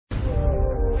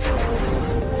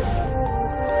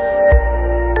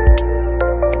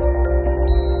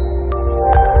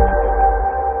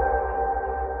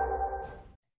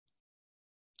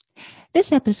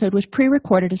This episode was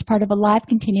pre-recorded as part of a live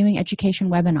continuing education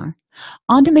webinar.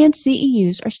 On-demand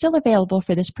CEUs are still available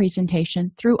for this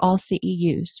presentation through all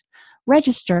CEUs.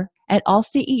 Register at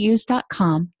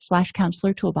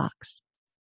allceus.com/counselor toolbox.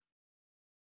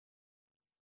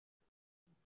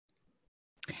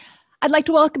 I'd like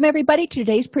to welcome everybody to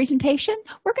today's presentation.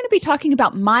 We're going to be talking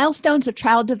about milestones of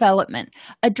child development,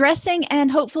 addressing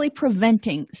and hopefully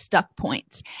preventing stuck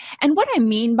points. And what I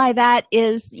mean by that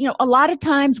is, a lot of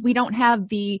times we don't have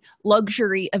the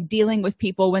luxury of dealing with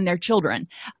people when they're children.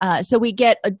 So we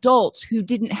get adults who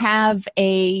didn't have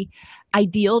a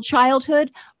ideal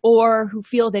childhood or who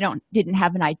feel they didn't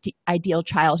have an ideal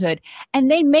childhood,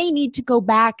 and they may need to go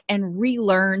back and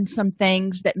relearn some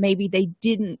things that maybe they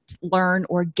didn't learn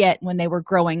or get when they were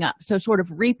growing up, so sort of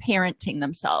reparenting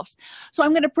themselves. So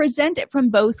I'm going to present it from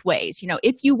both ways.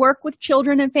 If you work with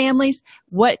children and families,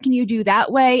 what can you do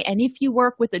that way? And if you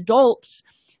work with adults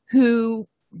who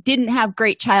didn't have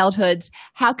great childhoods,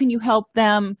 how can you help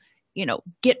them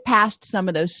get past some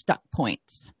of those stuck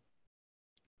points?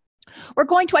 We're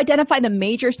going to identify the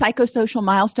major psychosocial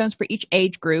milestones for each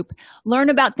age group, learn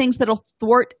about things that will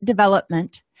thwart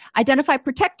development, identify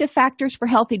protective factors for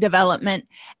healthy development,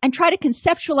 and try to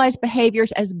conceptualize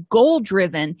behaviors as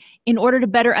goal-driven in order to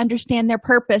better understand their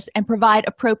purpose and provide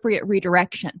appropriate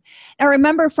redirection. Now,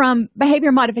 remember, from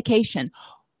behavior modification,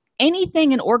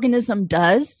 anything an organism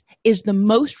does is the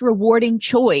most rewarding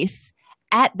choice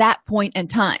at that point in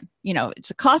time. It's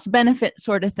a cost-benefit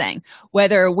sort of thing,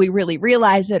 whether we really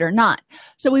realize it or not.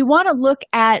 So we want to look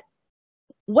at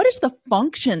what is the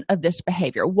function of this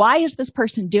behavior? Why is this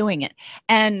person doing it?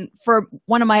 And for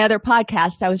one of my other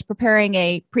podcasts, I was preparing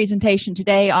a presentation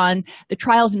today on the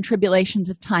trials and tribulations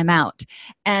of timeout.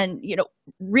 And,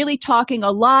 really talking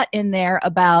a lot in there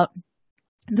about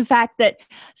the fact that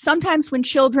sometimes when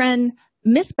children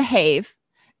misbehave,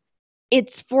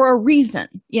 it's for a reason.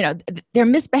 They're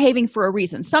misbehaving for a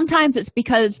reason. Sometimes it's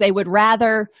because they would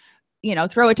rather,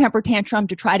 throw a temper tantrum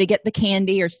to try to get the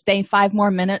candy or stay 5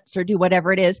 more minutes or do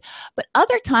whatever it is. But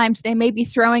other times they may be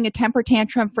throwing a temper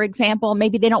tantrum. For example,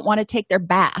 maybe they don't want to take their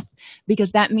bath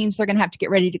because that means they're going to have to get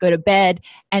ready to go to bed.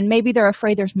 And maybe they're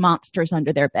afraid there's monsters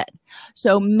under their bed.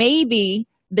 So maybe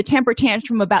the temper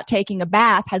tantrum about taking a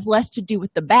bath has less to do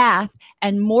with the bath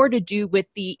and more to do with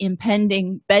the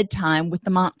impending bedtime with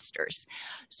the monsters.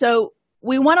 So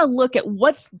we want to look at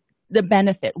what's the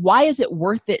benefit. Why is it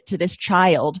worth it to this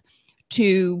child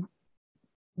to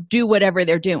do whatever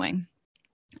they're doing?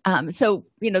 That's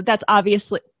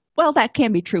obviously, that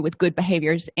can be true with good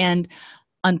behaviors and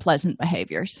unpleasant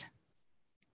behaviors.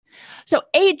 So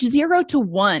age 0 to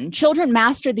 1, children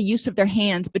master the use of their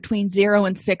hands between 0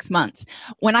 and 6 months.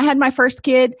 When I had my first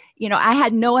kid, I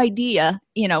had no idea,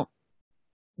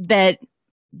 that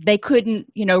they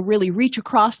couldn't, really reach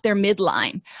across their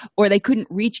midline, or they couldn't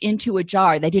reach into a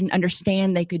jar. They didn't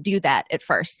understand they could do that at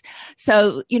first.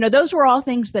 So, those were all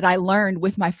things that I learned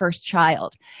with my first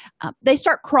child. They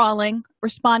start crawling,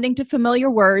 responding to familiar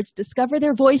words, discover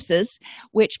their voices,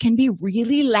 which can be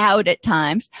really loud at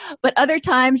times, but other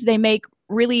times they make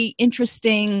really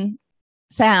interesting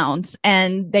sounds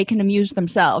and they can amuse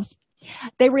themselves.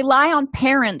 They rely on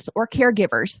parents or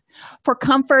caregivers for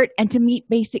comfort and to meet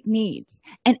basic needs.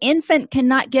 An infant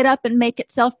cannot get up and make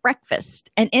itself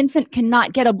breakfast. An infant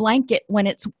cannot get a blanket when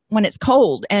it's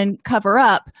cold and cover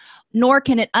up, nor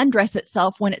can it undress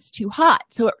itself when it's too hot.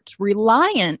 So it's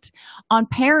reliant on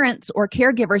parents or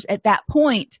caregivers at that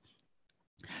point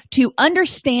to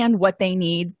understand what they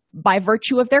need by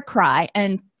virtue of their cry.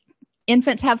 And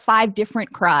infants have 5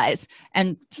 different cries,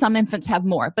 and some infants have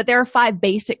more, but there are 5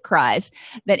 basic cries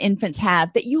that infants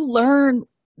have that you learn,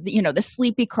 the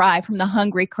sleepy cry, from the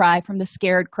hungry cry, from the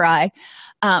scared cry,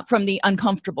 from the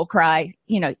uncomfortable cry.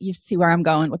 You see where I'm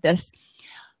going with this.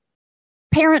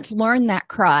 Parents learn that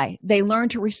cry. They learn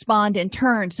to respond in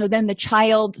turn. So then the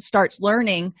child starts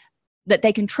learning that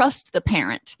they can trust the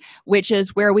parent, which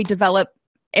is where we develop.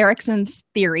 Erickson's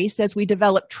theory says we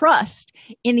develop trust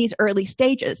in these early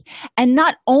stages. And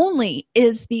not only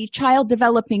is the child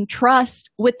developing trust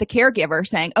with the caregiver,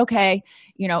 saying, okay,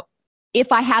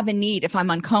 if I have a need, if I'm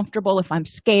uncomfortable, if I'm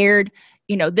scared,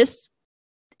 this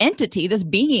entity, this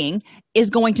being is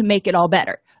going to make it all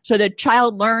better. So the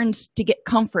child learns to get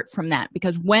comfort from that,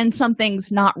 because when something's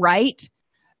not right,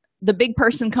 the big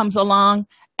person comes along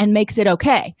and makes it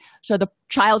okay. So the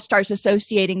child starts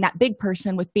associating that big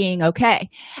person with being okay.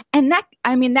 And that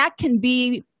can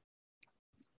be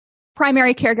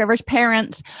primary caregivers,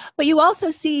 parents, but you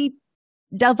also see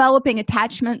developing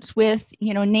attachments with,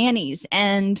 nannies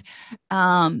and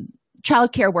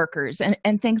childcare workers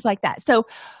and things like that. So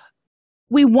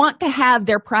we want to have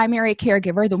their primary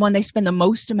caregiver, the one they spend the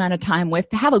most amount of time with,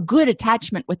 to have a good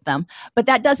attachment with them. But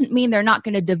that doesn't mean they're not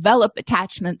going to develop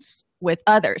attachments with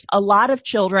others. A lot of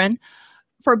children,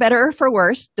 for better or for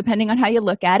worse, depending on how you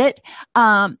look at it,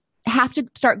 have to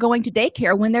start going to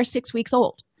daycare when they're 6 weeks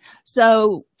old.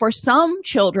 So for some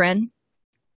children,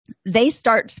 they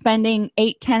start spending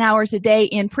 8-10 hours a day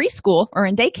in preschool or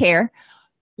in daycare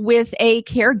with a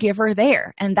caregiver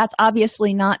there, and that's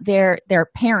obviously not their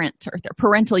parent or their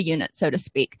parental unit, so to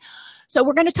speak. So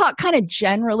we're going to talk kind of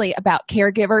generally about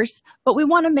caregivers, but we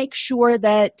want to make sure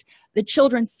that the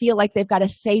children feel like they've got a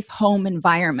safe home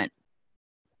environment,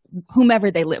 whomever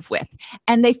they live with,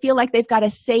 and they feel like they've got a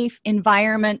safe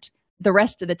environment the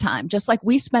rest of the time. Just like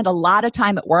we spend a lot of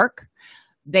time at work,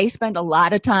 they spend a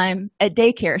lot of time at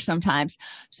daycare sometimes.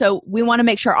 So we want to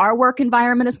make sure our work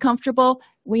environment is comfortable.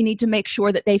 We need to make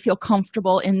sure that they feel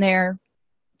comfortable in their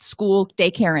school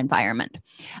daycare environment.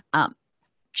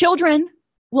 Children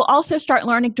will also start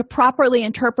learning to properly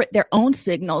interpret their own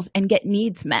signals and get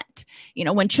needs met.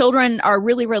 When children are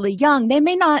really, really young, they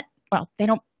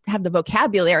don't have the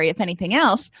vocabulary, if anything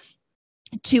else,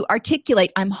 to articulate,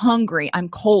 I'm hungry, I'm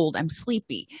cold, I'm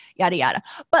sleepy, yada, yada.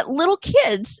 But little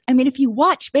kids, if you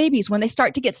watch babies, when they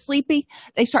start to get sleepy,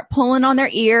 they start pulling on their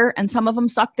ear, and some of them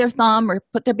suck their thumb or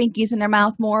put their binkies in their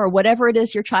mouth more, or whatever it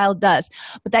is your child does.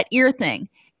 But that ear thing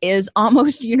is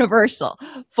almost universal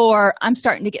for, I'm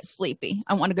starting to get sleepy,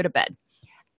 I want to go to bed.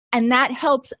 And that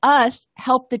helps us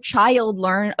help the child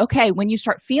learn, okay, when you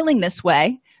start feeling this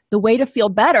way, the way to feel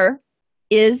better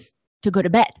is to go to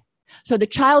bed. So the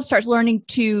child starts learning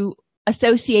to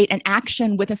associate an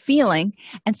action with a feeling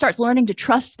and starts learning to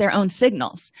trust their own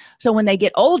signals. So when they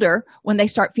get older, when they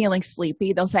start feeling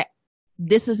sleepy, they'll say,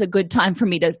 this is a good time for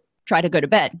me to try to go to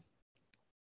bed.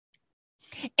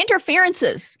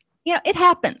 Interferences, it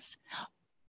happens.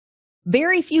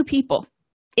 Very few people,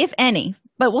 if any,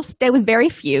 but we'll stay with very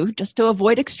few just to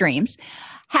avoid extremes,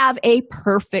 have a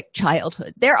perfect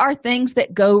childhood. There are things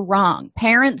that go wrong.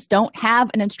 Parents don't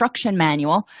have an instruction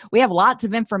manual. We have lots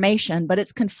of information, but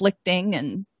it's conflicting,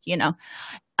 and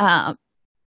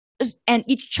and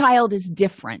each child is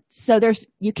different. So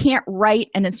you can't write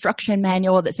an instruction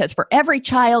manual that says for every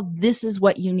child, this is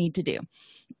what you need to do.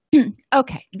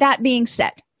 Okay, that being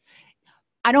said,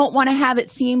 I don't want to have it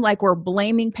seem like we're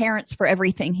blaming parents for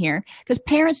everything here, because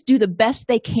parents do the best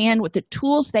they can with the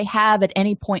tools they have at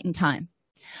any point in time.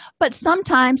 But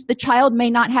sometimes the child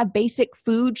may not have basic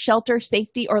food, shelter,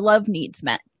 safety, or love needs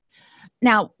met.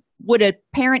 Now, would a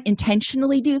parent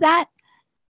intentionally do that?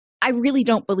 I really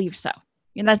don't believe so.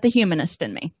 That's the humanist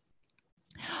in me.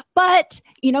 But,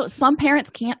 some parents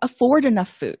can't afford enough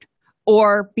food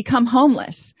or become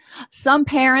homeless. Some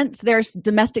parents, there's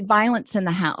domestic violence in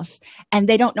the house, and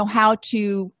they don't know how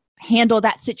to handle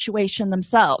that situation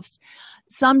themselves.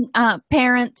 Some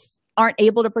parents aren't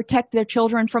able to protect their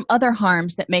children from other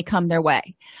harms that may come their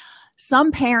way.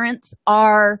 Some parents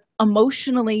are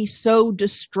emotionally so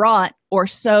distraught or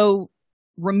so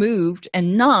removed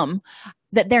and numb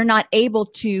that they're not able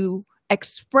to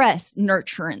express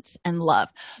nurturance and love.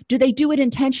 Do they do it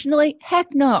intentionally? Heck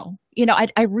no.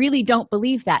 I really don't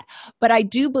believe that. But I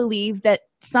do believe that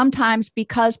sometimes,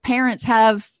 because parents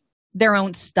have their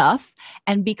own stuff,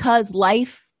 and because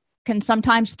life can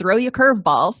sometimes throw you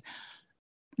curveballs,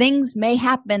 things may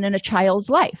happen in a child's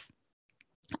life.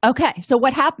 Okay, so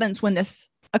what happens when this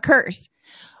occurs?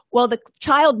 Well, the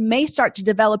child may start to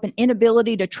develop an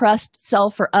inability to trust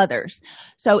self or others.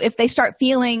 So if they start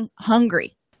feeling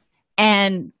hungry,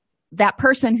 and that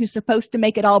person who's supposed to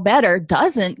make it all better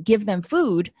doesn't give them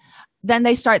food, then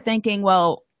they start thinking,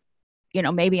 well,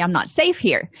 maybe I'm not safe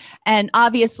here. And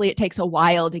obviously it takes a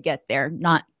while to get there.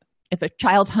 Not if a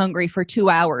child's hungry for 2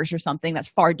 hours or something, that's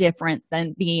far different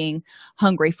than being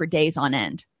hungry for days on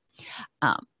end.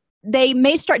 They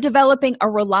may start developing a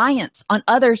reliance on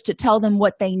others to tell them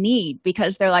what they need,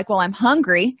 because they're like, well, I'm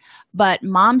hungry, but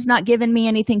mom's not giving me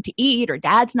anything to eat, or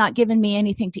dad's not giving me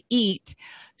anything to eat.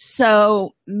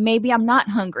 So maybe I'm not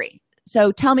hungry.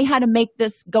 So tell me how to make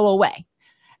this go away.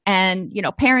 And,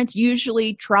 parents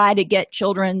usually try to get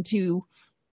children to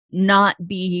not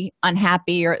be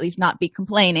unhappy, or at least not be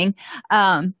complaining.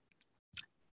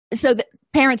 So that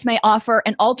parents may offer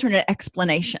an alternate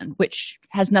explanation, which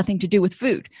has nothing to do with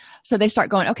food. So they start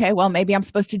going, okay, well, maybe I'm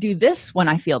supposed to do this when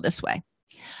I feel this way,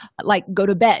 like go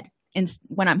to bed. And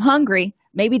when I'm hungry,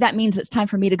 maybe that means it's time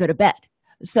for me to go to bed.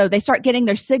 So they start getting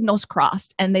their signals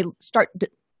crossed, and they start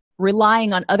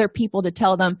relying on other people to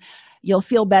tell them, you'll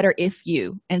feel better if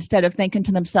you, instead of thinking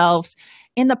to themselves,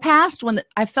 in the past, when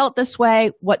I felt this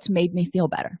way, what's made me feel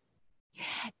better?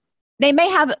 They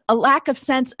may have a lack of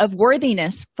sense of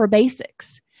worthiness for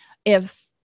basics. If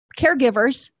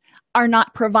caregivers are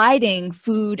not providing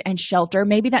food and shelter,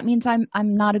 maybe that means I'm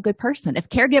not a good person. If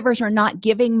caregivers are not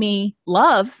giving me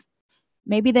love,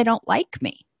 maybe they don't like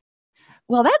me.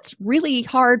 Well, that's really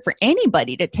hard for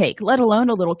anybody to take, let alone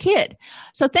a little kid.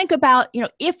 So think about,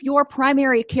 if your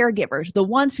primary caregivers, the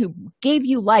ones who gave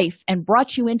you life and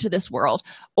brought you into this world,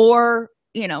 or,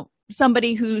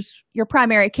 somebody who's your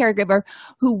primary caregiver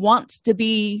who wants to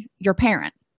be your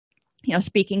parent,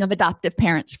 speaking of adoptive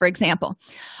parents, for example,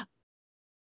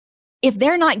 if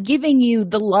they're not giving you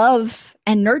the love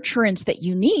and nurturance that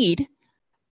you need,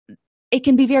 it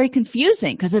can be very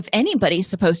confusing, because if anybody's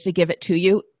supposed to give it to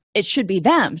you, it should be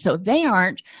them. So if they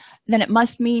aren't, then it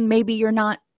must mean maybe you're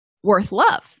not worth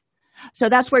love. So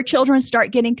that's where children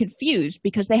start getting confused,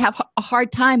 because they have a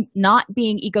hard time not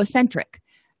being egocentric.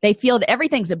 They feel that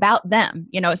everything's about them.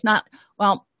 It's not,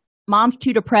 well, mom's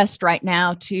too depressed right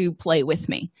now to play with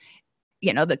me.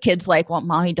 The kid's like, well,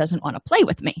 mommy doesn't want to play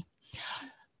with me.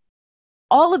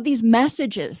 All of these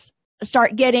messages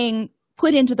start getting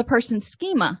put into the person's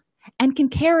schema and can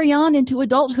carry on into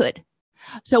adulthood.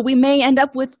 So we may end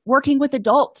up with working with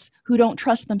adults who don't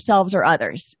trust themselves or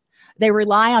others. They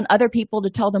rely on other people to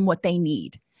tell them what they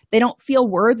need. They don't feel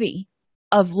worthy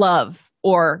of love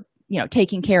or,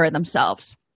 taking care of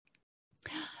themselves.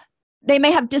 They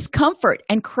may have discomfort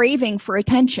and craving for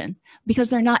attention because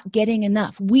they're not getting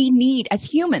enough. As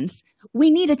humans,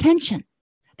 we need attention.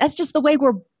 That's just the way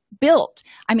we're built.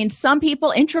 Some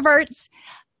people, introverts,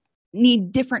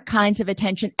 need different kinds of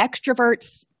attention.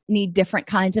 Extroverts need different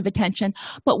kinds of attention,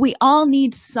 but we all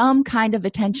need some kind of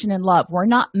attention and love. We're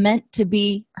not meant to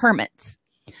be hermits.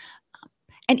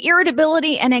 And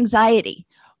irritability and anxiety.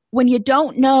 When you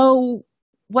don't know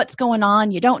what's going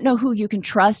on, you don't know who you can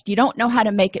trust, you don't know how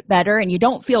to make it better, and you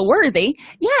don't feel worthy,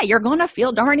 you're going to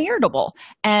feel darn irritable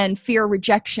and fear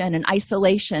rejection and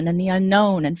isolation and the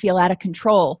unknown and feel out of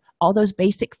control, all those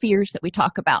basic fears that we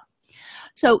talk about.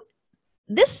 So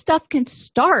this stuff can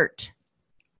start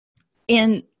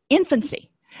in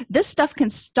infancy. This stuff can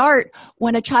start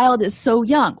when a child is so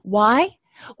young. Why?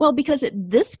 Well, because at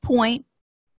this point,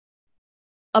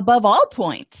 above all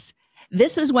points,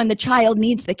 this is when the child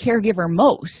needs the caregiver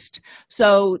most.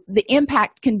 So the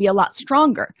impact can be a lot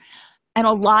stronger. And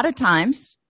a lot of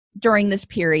times during this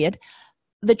period,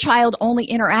 the child only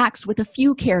interacts with a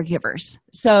few caregivers.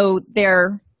 So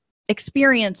their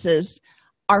experiences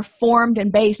are formed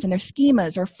and based, and their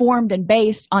schemas are formed and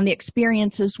based on the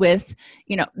experiences with,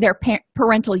 their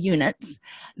parental units,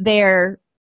 their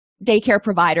daycare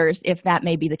providers, if that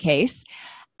may be the case,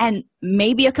 and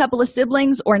maybe a couple of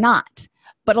siblings or not.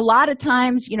 But a lot of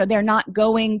times, they're not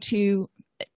going to,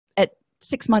 at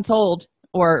 6 months old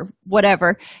or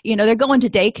whatever, they're going to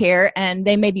daycare and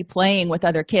they may be playing with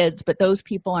other kids, but those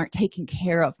people aren't taking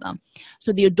care of them.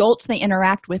 So the adults they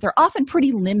interact with are often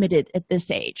pretty limited at this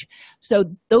age. So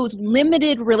those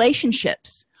limited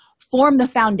relationships form the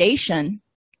foundation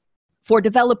for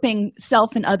developing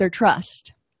self and other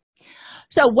trust.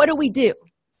 So what do we do?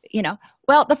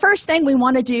 Well, the first thing we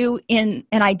want to do in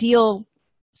an ideal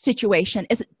situation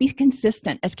is be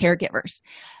consistent as caregivers.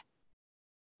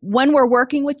 When we're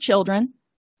working with children,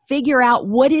 figure out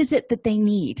what is it that they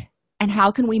need and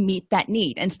how can we meet that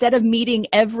need. Instead of meeting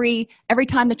every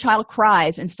time the child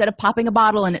cries, instead of popping a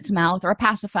bottle in 's mouth or a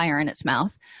pacifier in its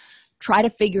mouth, try to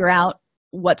figure out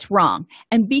what's wrong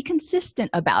and be consistent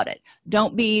about it.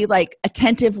 Don't be like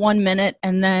attentive 1 minute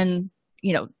and then,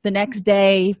 the next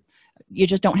day you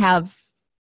just don't have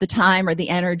the time or the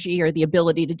energy or the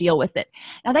ability to deal with it.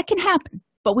 Now that can happen,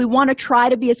 but we want to try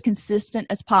to be as consistent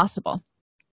as possible.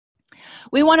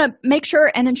 We want to make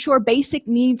sure and ensure basic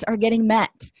needs are getting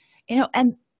met,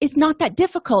 and it's not that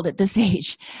difficult at this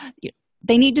age.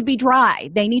 They need to be dry.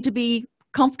 They need to be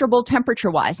comfortable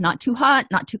temperature-wise, not too hot,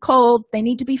 not too cold. They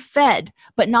need to be fed,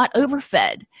 but not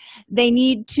overfed. They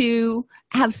need to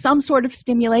have some sort of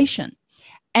stimulation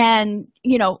and,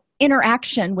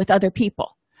 interaction with other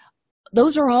people.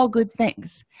 Those are all good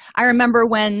things. I remember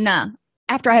when,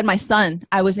 after I had my son,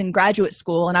 I was in graduate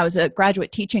school and I was a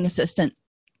graduate teaching assistant.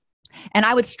 And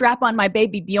I would strap on my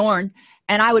baby Bjorn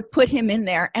and I would put him in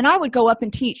there and I would go up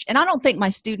and teach. And I don't think my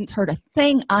students heard a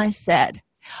thing I said.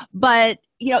 But,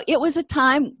 it was a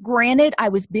time, granted, I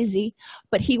was busy,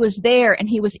 but he was there and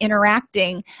he was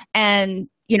interacting. And,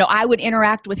 I would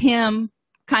interact with him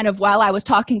kind of while I was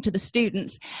talking to the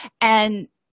students. And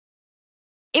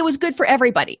it was good for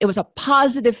everybody. It was a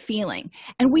positive feeling.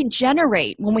 And we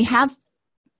generate, when we have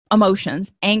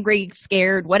emotions, angry,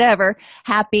 scared, whatever,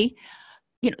 happy,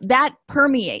 that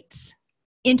permeates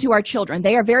into our children.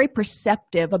 They are very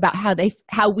perceptive about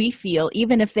how we feel,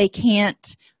 even if they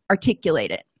can't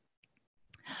articulate it.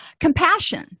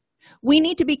 Compassion. We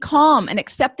need to be calm and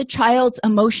accept the child's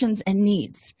emotions and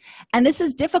needs. And this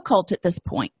is difficult at this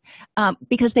point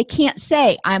because they can't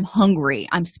say, I'm hungry,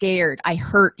 I'm scared, I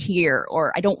hurt here,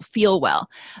 or I don't feel well.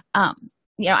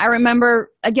 I remember,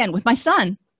 again, with my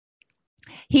son,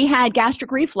 he had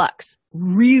gastric reflux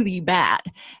really bad.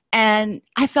 And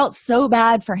I felt so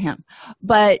bad for him.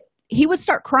 But he would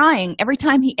start crying every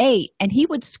time he ate, and he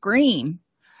would scream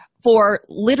for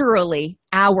literally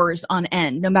hours on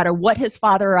end, no matter what his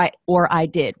father or I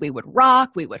did. We would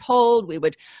rock, we would hold, we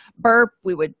would burp,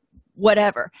 we would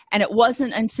whatever. And it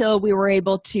wasn't until we were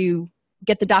able to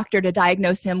get the doctor to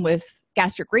diagnose him with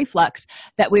gastric reflux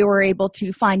that we were able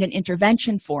to find an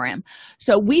intervention for him.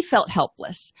 So we felt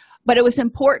helpless, but it was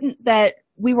important that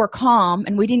we were calm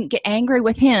and we didn't get angry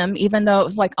with him, even though it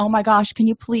was like, oh my gosh, can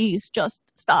you please just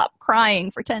stop crying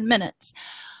for 10 minutes?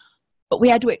 But we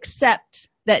had to accept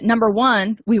that, number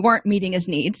one, we weren't meeting his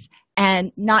needs,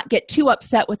 and not get too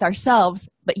upset with ourselves,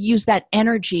 but use that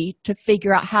energy to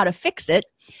figure out how to fix it,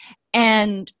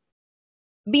 and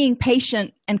being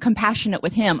patient and compassionate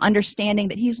with him, understanding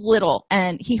that he's little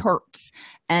and he hurts,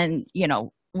 and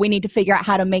we need to figure out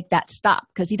how to make that stop,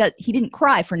 because he didn't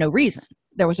cry for no reason.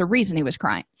 There was a reason he was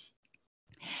crying.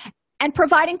 And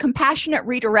providing compassionate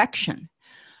redirection.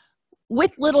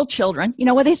 With little children,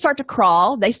 when they start to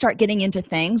crawl, they start getting into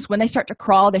things. When they start to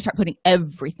crawl, they start putting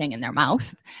everything in their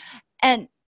mouth. And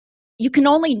you can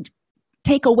only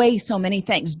take away so many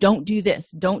things. Don't do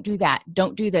this. Don't do that.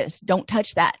 Don't do this. Don't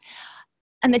touch that.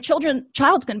 And the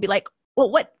child's going to be like, well,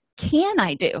 what can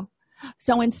I do?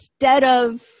 So instead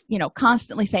of,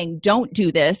 constantly saying, don't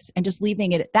do this, and just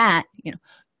leaving it at that,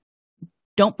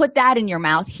 don't put that in your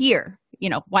mouth here.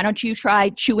 Why don't you try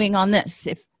chewing on this?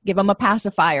 Give them a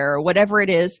pacifier or whatever it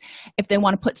is if they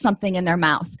want to put something in their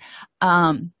mouth.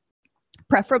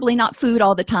 Preferably not food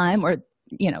all the time, or,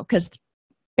 because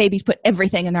babies put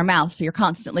everything in their mouth, so you're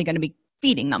constantly going to be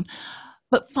feeding them.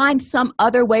 But find some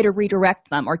other way to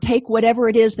redirect them, or take whatever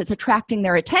it is that's attracting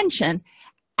their attention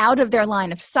out of their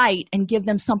line of sight and give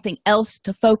them something else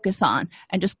to focus on,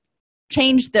 and just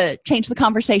change the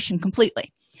conversation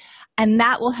completely. And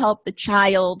that will help the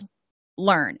child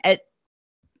learn. At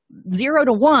 0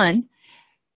 to 1,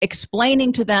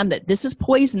 explaining to them that this is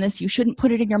poisonous, you shouldn't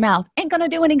put it in your mouth, ain't going to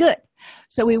do any good.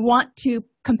 So we want to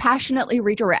compassionately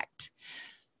redirect.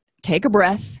 Take a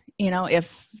breath.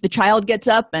 If the child gets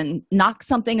up and knocks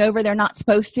something over they're not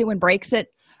supposed to and breaks it,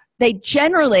 they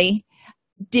generally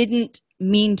didn't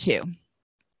mean to.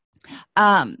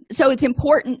 So it's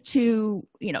important to,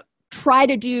 try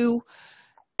to do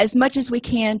as much as we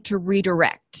can to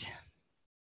redirect.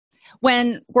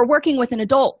 When we're working with an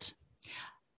adult,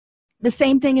 the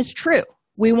same thing is true.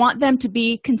 We want them to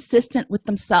be consistent with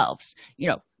themselves.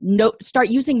 Start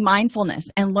using mindfulness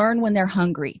and learn when they're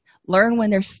hungry, learn when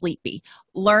they're sleepy,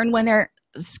 learn when they're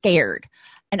scared,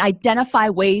 and identify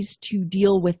ways to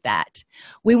deal with that.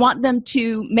 We want them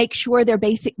to make sure their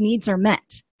basic needs are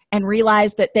met and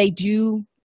realize that they do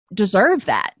deserve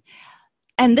that.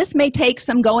 And this may take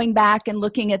some going back and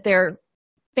looking at their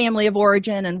family of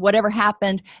origin and whatever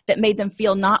happened that made them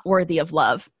feel not worthy of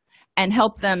love, and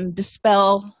help them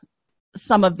dispel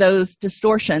some of those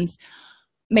distortions.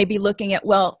 Maybe looking at,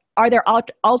 well, are there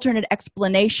alternate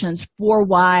explanations for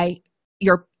why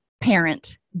your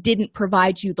parent didn't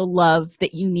provide you the love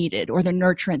that you needed or the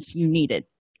nurturance you needed?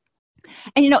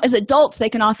 And as adults, they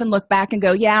can often look back and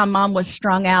go, yeah, mom was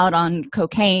strung out on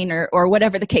cocaine or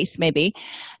whatever the case may be,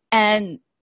 and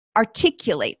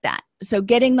articulate that. So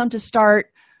getting them to start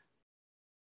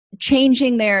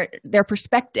changing their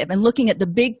perspective and looking at the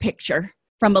big picture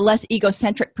from a less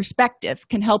egocentric perspective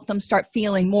can help them start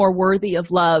feeling more worthy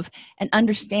of love and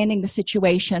understanding the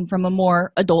situation from a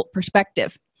more adult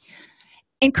perspective.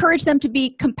 Encourage them to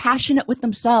be compassionate with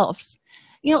themselves.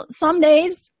 Some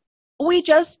days we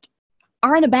just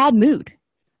are in a bad mood.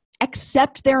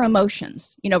 Accept their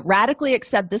emotions. Radically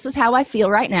accept, this is how I feel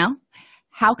right now.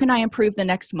 How can I improve the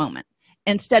next moment?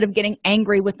 Instead of getting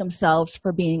angry with themselves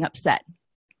for being upset.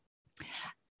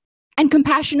 And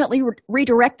compassionately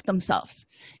redirect themselves.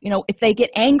 If they get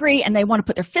angry and they want to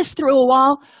put their fist through a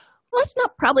wall, well, that's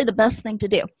not probably the best thing to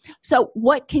do. So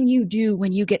what can you do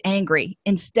when you get angry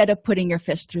instead of putting your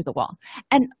fist through the wall?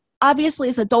 And obviously,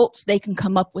 as adults, they can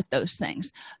come up with those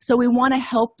things. So we want to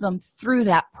help them through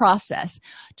that process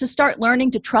to start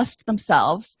learning to trust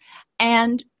themselves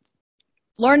and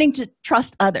learning to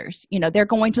trust others. They're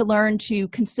going to learn to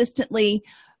consistently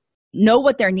know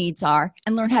what their needs are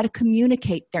and learn how to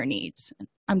communicate their needs.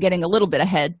 I'm getting a little bit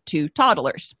ahead to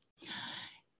toddlers.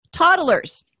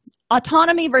 Toddlers,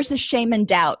 autonomy versus shame and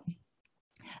doubt.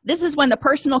 This is when the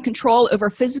personal control over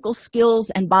physical skills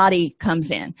and body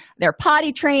comes in. They're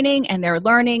potty training and they're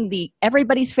learning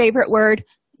everybody's favorite word,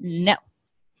 no.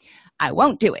 I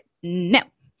won't do it. No.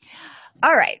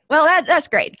 All right. Well, that's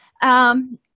great.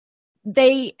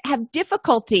 They have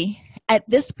difficulty at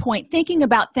this point thinking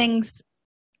about things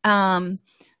in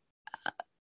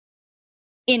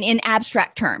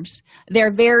abstract terms.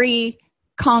 They're very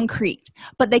concrete,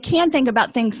 but they can think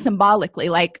about things symbolically,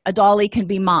 like a dolly can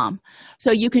be mom.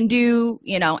 So you can do,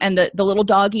 and the little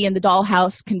doggy in the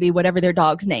dollhouse can be whatever their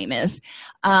dog's name is.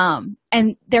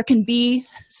 And there can be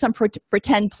some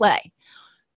pretend play.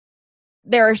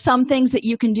 There are some things that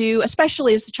you can do,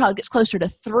 especially as the child gets closer to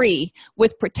 3,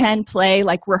 with pretend play,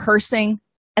 like rehearsing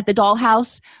at the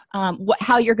dollhouse,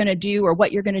 how you're going to do or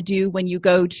what you're going to do when you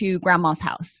go to grandma's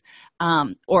house,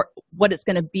 or what it's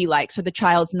going to be like, so the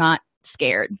child's not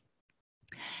scared.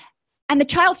 And the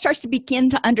child starts to begin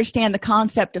to understand the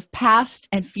concept of past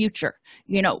and future.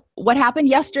 What happened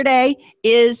yesterday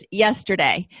is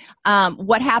yesterday.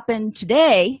 What happened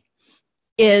today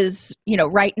is,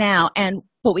 right now,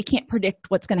 but we can't predict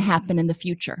what's going to happen in the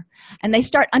future. And they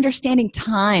start understanding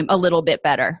time a little bit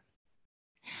better.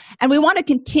 And we want to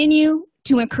continue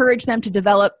to encourage them to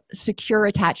develop secure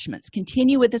attachments,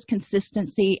 continue with this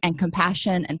consistency and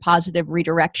compassion and positive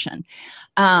redirection.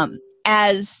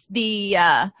 As we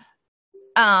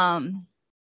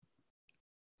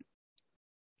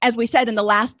said in the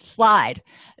last slide,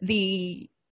 the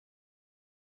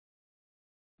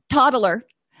toddler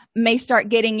may start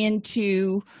getting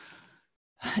into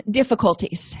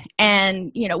difficulties,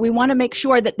 and we want to make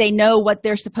sure that they know what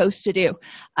they're supposed to do,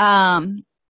 and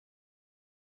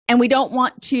we don't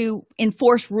want to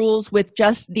enforce rules with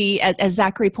just as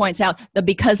Zachary points out, the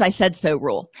because I said so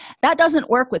rule. That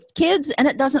doesn't work with kids, and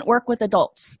it doesn't work with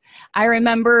adults. I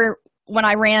remember when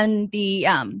I ran the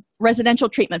residential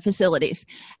treatment facilities,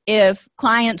 if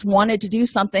clients wanted to do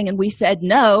something and we said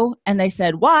no, and they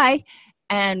said why,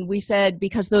 and we said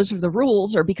because those are the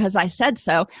rules or because I said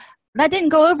so, that didn't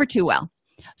go over too well.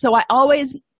 So I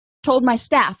always told my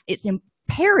staff, it's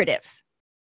imperative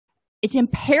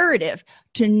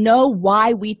to know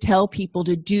why we tell people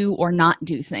to do or not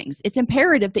do things. It's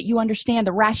imperative that you understand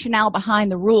the rationale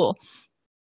behind the rule.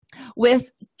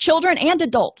 With children and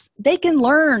adults, they can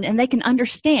learn and they can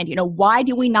understand, why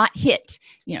do we not hit?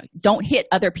 Don't hit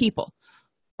other people.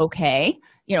 Okay,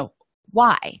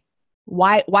 why?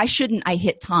 Why shouldn't I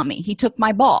hit Tommy? He took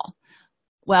my ball.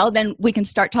 Well, then we can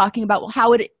start talking about, well,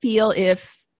 how would it feel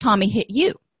if Tommy hit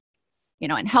you?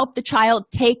 And help the child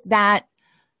take that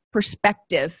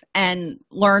perspective and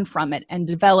learn from it and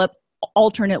develop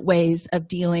alternate ways of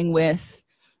dealing with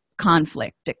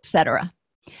conflict, etc.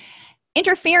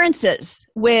 Interferences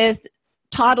with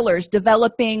toddlers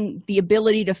developing the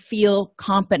ability to feel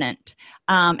competent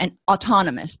and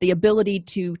autonomous, the ability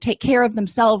to take care of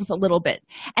themselves a little bit.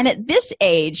 And at this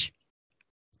age,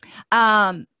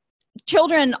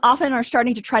 children often are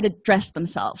starting to try to dress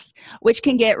themselves, which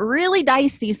can get really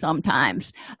dicey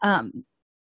sometimes.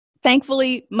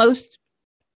 Thankfully, most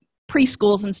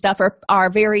preschools and stuff are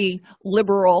very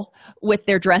liberal with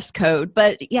their dress code.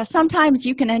 But yeah, sometimes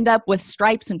you can end up with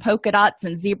stripes and polka dots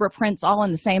and zebra prints all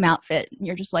in the same outfit. And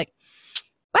you're just like,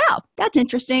 wow, that's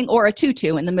interesting. Or a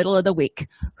tutu in the middle of the week.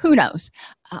 Who knows?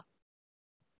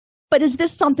 But is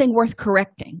this something worth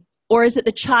correcting? Or is it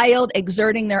the child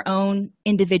exerting their own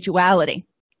individuality?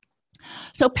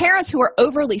 So parents who are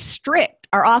overly strict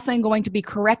are often going to be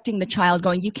correcting the child,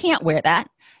 going, you can't wear that.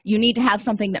 You need to have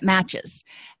something that matches.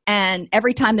 And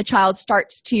every time the child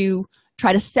starts to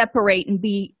try to separate and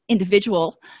be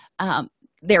individual,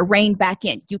 they're reined back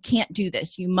in. You can't do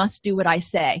this. You must do what I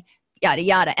say, yada,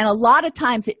 yada. And a lot of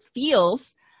times it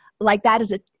feels like that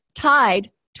is tied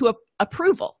to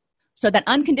approval. So that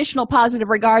unconditional positive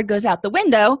regard goes out the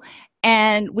window,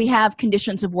 and we have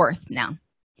conditions of worth now.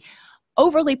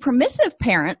 Overly permissive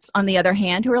parents, on the other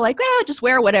hand, who are like, well, just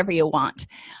wear whatever you want.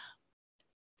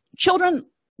 Children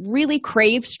really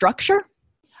crave structure,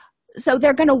 so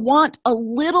they're going to want a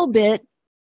little bit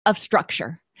of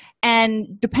structure.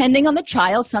 And depending on the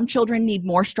child, some children need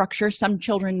more structure, some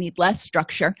children need less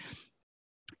structure.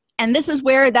 And this is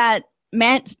where that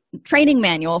training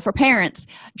manual for parents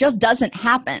just doesn't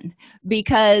happen,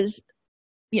 because,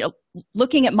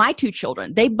 looking at my 2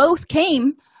 children, they both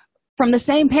came from the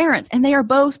same parents, and they are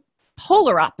both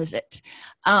polar opposite.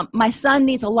 My son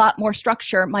needs a lot more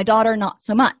structure, my daughter not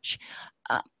so much.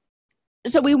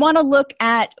 So we want to look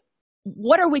at,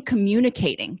 what are we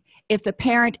communicating if the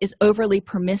parent is overly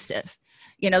permissive?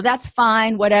 That's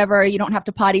fine, whatever. You don't have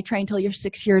to potty train till you're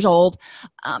 6 years old.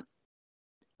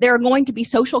 there are going to be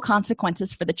social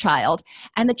consequences for the child,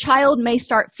 and the child may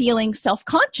start feeling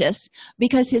self-conscious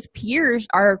because his peers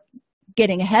are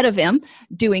getting ahead of him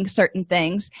doing certain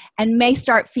things, and may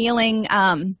start feeling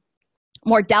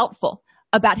more doubtful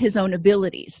about his own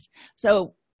abilities.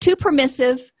 So too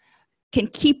permissive can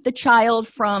keep the child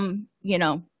from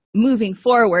moving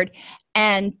forward,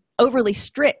 and overly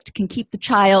strict can keep the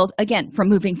child again from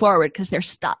moving forward because they're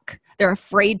stuck. They're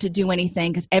afraid to do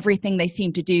anything because everything they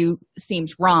seem to do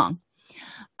seems wrong.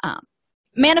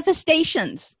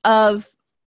 Manifestations of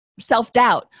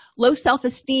self-doubt, low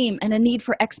self-esteem, and a need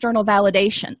for external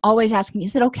validation, always asking,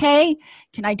 is it okay?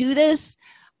 Can I do this?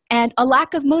 And a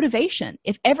lack of motivation.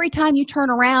 If every time you turn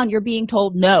around you're being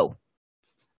told no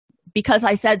because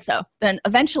I said so, then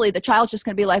eventually the child's just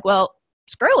going to be like, well,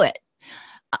 screw it.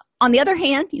 On the other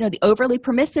hand, the overly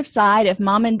permissive side, if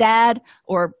mom and dad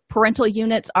or parental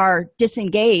units are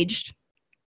disengaged,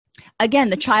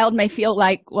 again, the child may feel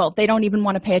like, well, they don't even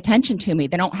want to pay attention to me.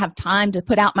 They don't have time to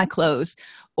put out my clothes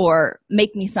or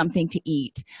make me something to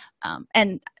eat.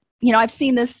 I've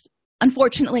seen this,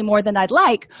 unfortunately, more than I'd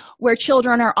like, where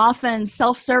children are often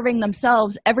self-serving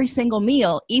themselves every single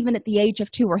meal, even at the age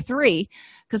of 2 or 3,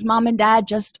 because mom and dad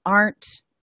just aren't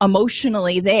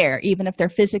emotionally there, even if they're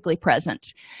physically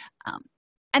present.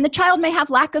 And the child may have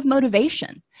lack of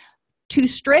motivation. Too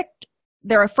strict,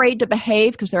 they're afraid to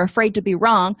behave because they're afraid to be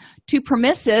wrong. Too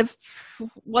permissive,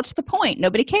 what's the point?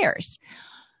 Nobody cares.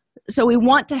 So we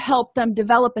want to help them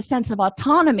develop a sense of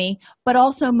autonomy, but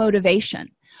also motivation.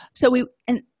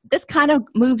 And this kind of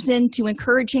moves into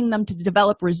encouraging them to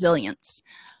develop resilience.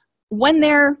 When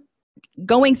they're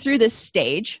going through this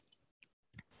stage,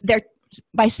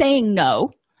 by saying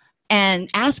no and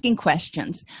asking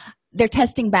questions, they're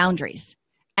testing boundaries,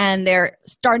 and they're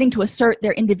starting to assert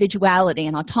their individuality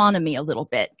and autonomy a little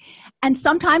bit. And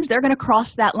sometimes they're going to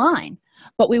cross that line,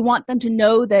 but we want them to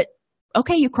know that,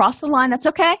 okay, you crossed the line, that's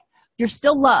okay. You're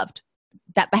still loved.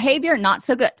 That behavior, not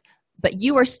so good, but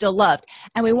you are still loved.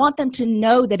 And we want them to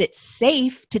know that it's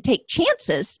safe to take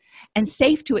chances and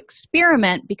safe to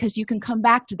experiment because you can come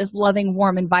back to this loving,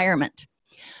 warm environment.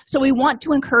 So we want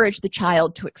to encourage the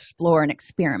child to explore and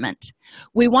experiment.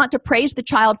 We want to praise the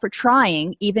child for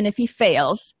trying, even if he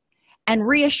fails, and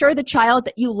reassure the child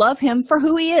that you love him for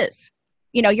who he is.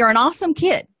 You're an awesome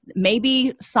kid.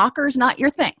 Maybe soccer's not your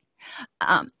thing.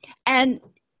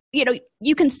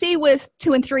 You can see with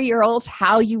 2 and 3-year-olds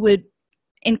how you would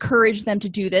encourage them to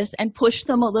do this and push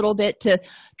them a little bit to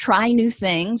try new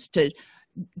things, to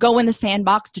go in the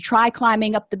sandbox, to try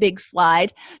climbing up the big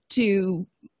slide, to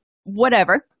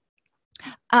whatever.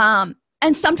 And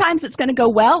sometimes it's going to go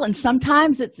well, and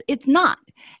sometimes it's not.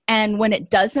 And when it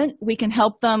doesn't, we can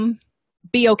help them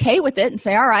be okay with it and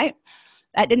say, all right,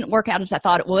 that didn't work out as I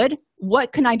thought it would.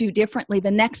 What can I do differently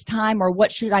the next time, or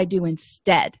what should I do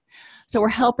instead? So we're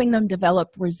helping them develop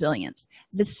resilience.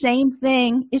 The same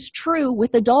thing is true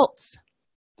with adults.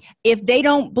 If they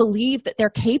don't believe that they're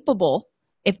capable,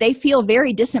 if they feel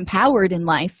very disempowered in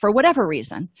life for whatever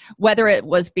reason, whether it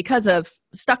was because of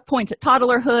stuck points at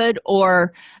toddlerhood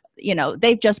or,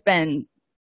 they've just been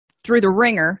through the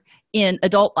ringer in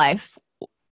adult life,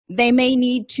 they may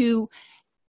need to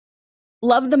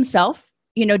love themselves,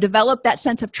 develop that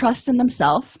sense of trust in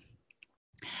themselves,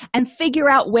 and figure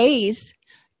out ways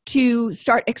to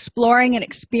start exploring and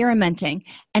experimenting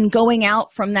and going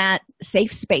out from that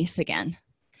safe space again.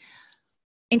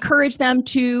 Encourage them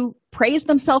to praise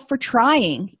themselves for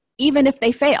trying, even if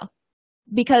they fail,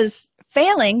 because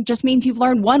failing just means you've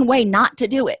learned one way not to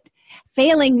do it.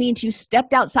 Failing means you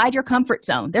stepped outside your comfort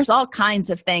zone. There's all kinds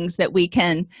of things that we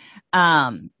can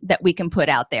put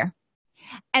out there.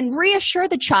 And reassure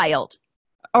the child,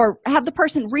 or have the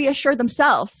person reassure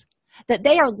themselves that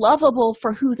they are lovable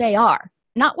for who they are,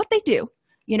 not what they do.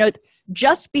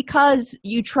 Just because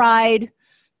you tried,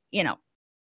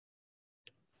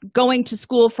 going to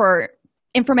school for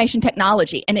information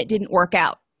technology and it didn't work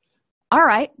out. All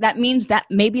right, that means that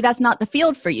maybe that's not the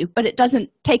field for you, but it doesn't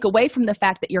take away from the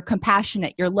fact that you're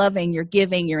compassionate, you're loving, you're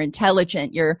giving, you're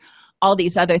intelligent, you're all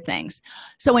these other things.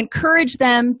 So encourage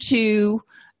them to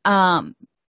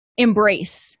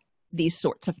embrace these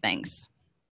sorts of things.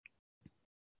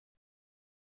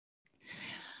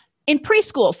 In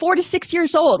preschool, 4 to 6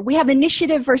 years old, we have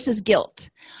initiative versus guilt.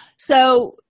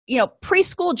 So,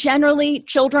 preschool, generally,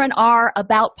 children are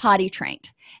about potty trained.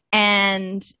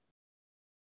 And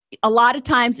a lot of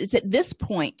times it's at this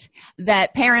point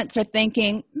that parents are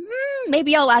thinking,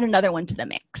 maybe I'll add another one to the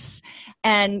mix.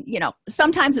 And,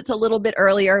 sometimes it's a little bit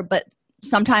earlier, but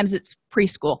sometimes it's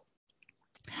preschool.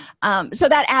 So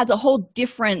that adds a whole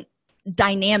different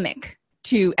dynamic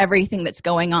to everything that's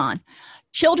going on.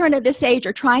 Children at this age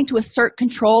are trying to assert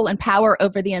control and power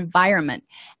over the environment,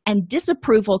 and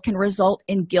disapproval can result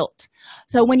in guilt.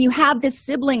 So when you have this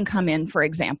sibling come in, for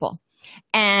example,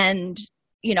 and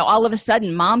all of a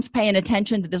sudden mom's paying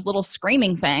attention to this little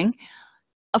screaming thing,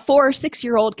 a 4 or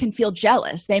 6-year-old can feel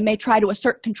jealous. They may try to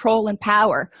assert control and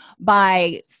power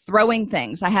by throwing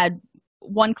things. I had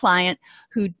one client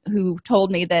who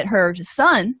told me that her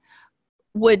son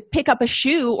would pick up a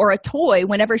shoe or a toy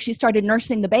whenever she started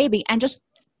nursing the baby and just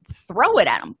throw it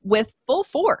at him with full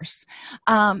force.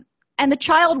 And the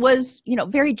child was,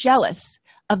 very jealous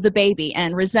of the baby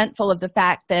and resentful of the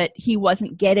fact that he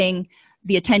wasn't getting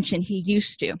the attention he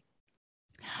used to.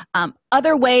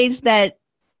 Other ways that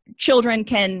children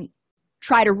can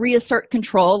try to reassert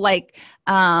control, like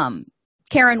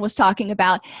Karen was talking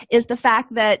about, is the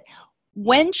fact that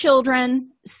when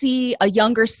children see a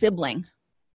younger sibling,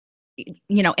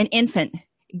 an infant,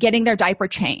 getting their diaper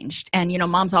changed, and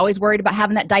mom's always worried about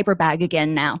having that diaper bag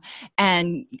again now,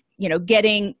 and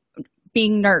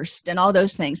being nursed and all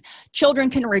those things, children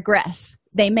can regress.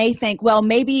 They may think, well,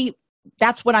 maybe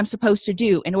that's what I'm supposed to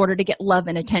do in order to get love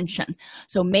and attention.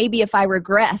 So maybe if I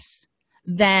regress,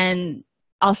 then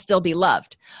I'll still be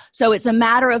loved. So it's a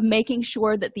matter of making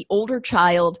sure that the older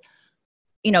child,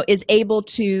 is able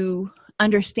to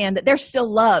understand that they're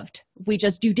still loved. We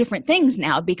just do different things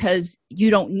now because you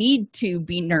don't need to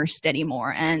be nursed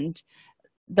anymore, and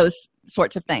those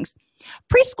sorts of things.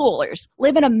 Preschoolers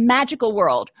live in a magical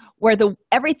world where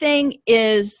everything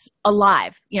is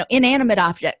alive. Inanimate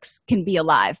objects can be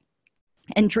alive,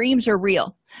 and dreams are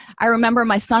real. I remember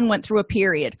my son went through a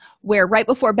period where right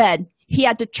before bed, he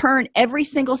had to turn every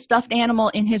single stuffed animal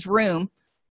in his room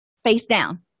face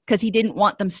down because he didn't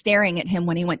want them staring at him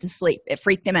when he went to sleep. It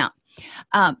freaked him out.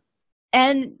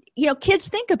 And kids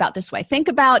think about this way. Think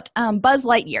about Buzz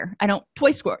Lightyear.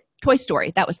 Toy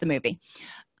Story, that was the movie.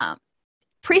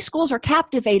 Preschools are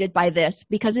captivated by this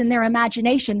because in their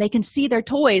imagination, they can see their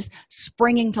toys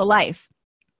springing to life,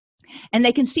 and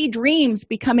they can see dreams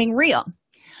becoming real.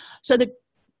 So the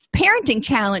parenting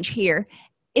challenge here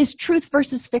is truth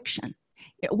versus fiction.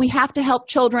 We have to help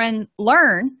children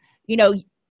learn,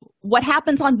 what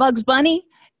happens on Bugs Bunny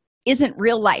isn't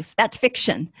real life. That's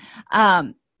fiction.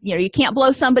 You can't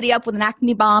blow somebody up with an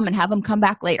acne bomb and have them come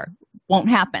back later. Won't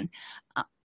happen.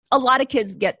 A lot of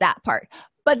kids get that part.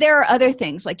 But there are other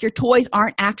things, like your toys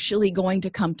aren't actually going to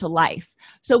come to life.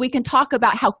 So we can talk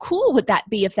about how cool would that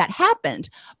be if that happened,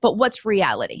 but what's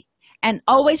reality? And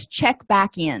always check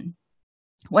back in.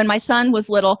 When my son was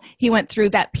little, he went through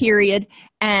that period,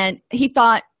 and he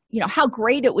thought, how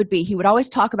great it would be. He would always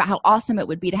talk about how awesome it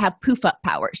would be to have poof-up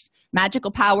powers,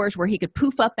 magical powers where he could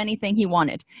poof up anything he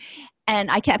wanted.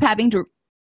 And I kept having to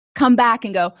come back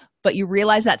and go, but you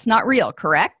realize that's not real,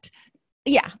 correct?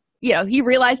 Yeah. He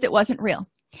realized it wasn't real.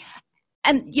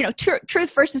 And,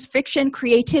 truth versus fiction,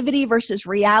 creativity versus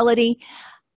reality.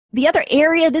 The other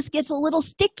area this gets a little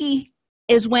sticky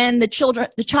is when the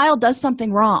child does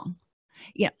something wrong.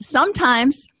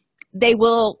 Sometimes they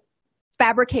will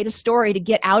fabricate a story to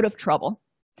get out of trouble,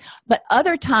 but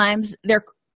other times their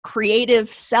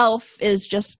creative self is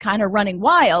just kind of running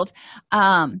wild.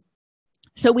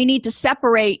 So we need to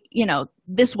separate,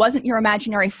 this wasn't your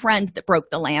imaginary friend that broke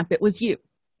the lamp, it was you.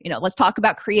 Let's talk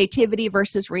about creativity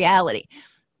versus reality.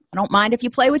 I don't mind if you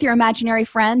play with your imaginary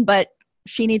friend, but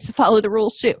she needs to follow the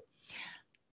rules too.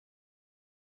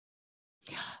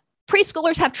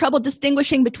 Preschoolers have trouble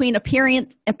distinguishing between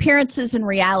appearances and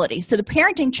reality. So the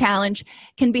parenting challenge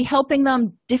can be helping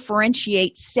them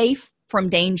differentiate safe from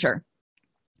danger.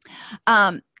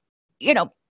 My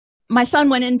son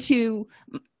went into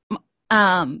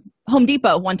Home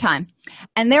Depot one time,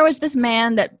 and there was this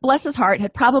man that, bless his heart,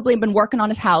 had probably been working on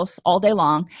his house all day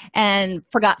long and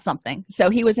forgot something. So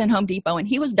he was in Home Depot, and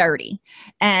he was dirty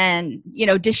and,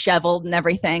 disheveled and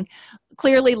everything.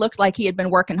 Clearly looked like he had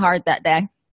been working hard that day.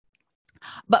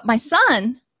 But my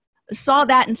son saw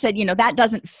that and said, that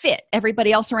doesn't fit.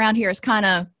 Everybody else around here is kind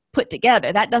of put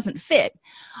together. That doesn't fit.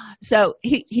 So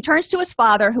he turns to his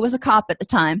father, who was a cop at the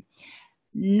time,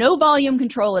 no volume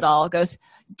control at all, goes,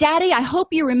 "Daddy, I hope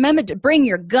you remembered to bring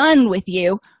your gun with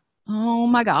you." Oh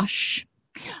my gosh.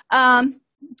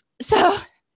 So,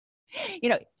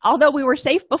 although we were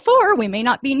safe before, we may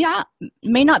not be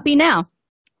now.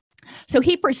 So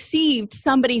he perceived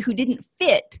somebody who didn't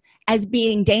fit as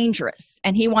being dangerous,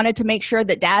 and he wanted to make sure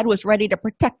that Dad was ready to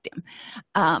protect him.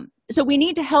 So we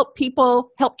need to help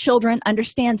children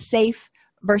understand safe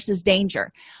versus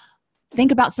danger.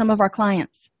 Think about some of our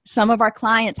clients. Some of our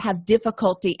clients have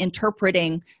difficulty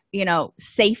interpreting,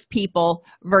 safe people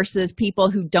versus people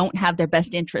who don't have their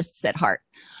best interests at heart.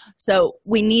 So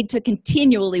we need to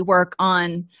continually work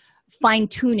on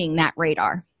fine-tuning that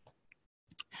radar.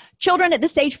 Children at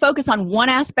this age focus on one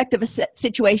aspect of a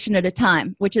situation at a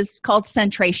time, which is called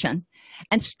centration,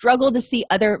 and struggle to see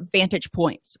other vantage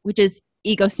points, which is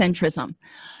egocentrism.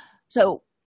 So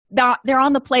they're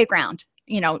on the playground.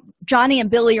 Johnny and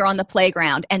Billy are on the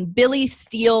playground, and Billy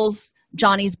steals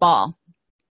Johnny's ball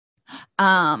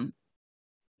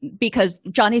because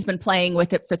Johnny's been playing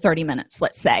with it for 30 minutes,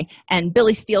 let's say, and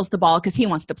Billy steals the ball because he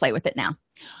wants to play with it now.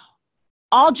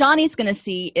 All Johnny's going to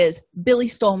see is Billy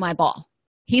stole my ball.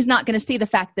 He's not going to see the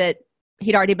fact that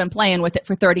he'd already been playing with it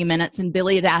for 30 minutes and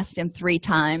Billy had asked him 3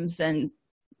 times and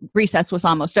recess was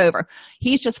almost over.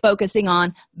 He's just focusing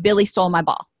on Billy stole my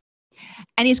ball.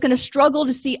 And he's going to struggle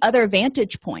to see other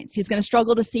vantage points. He's going to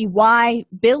struggle to see why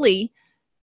Billy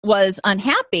was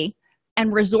unhappy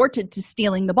and resorted to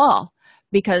stealing the ball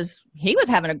because he was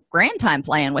having a grand time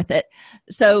playing with it.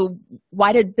 So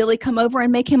why did Billy come over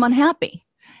and make him unhappy?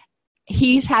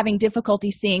 He's having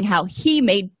difficulty seeing how he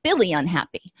made Billy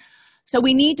unhappy. So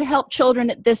we need to help children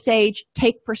at this age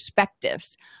take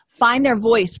perspectives, find their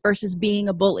voice versus being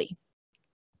a bully.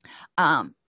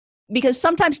 Because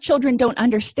sometimes children don't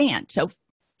understand. So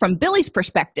from Billy's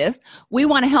perspective, we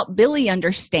want to help Billy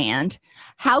understand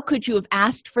how could you have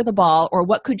asked for the ball or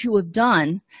what could you have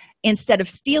done instead of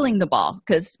stealing the ball,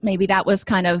 because maybe that was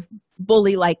kind of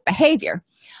bully-like behavior.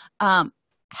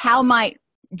 How might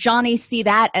Johnny see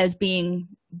that as being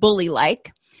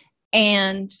bully-like?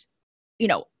 And,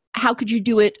 how could you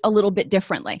do it a little bit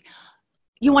differently?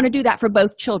 You want to do that for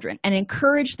both children and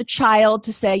encourage the child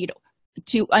to say,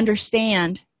 to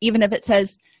understand, even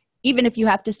if you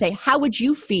have to say, how would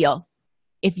you feel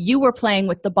if you were playing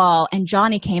with the ball and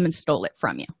Johnny came and stole it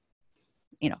from you?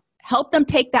 Help them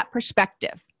take that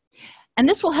perspective. And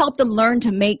this will help them learn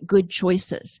to make good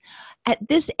choices. At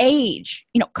this age,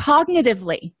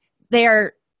 cognitively,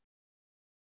 they're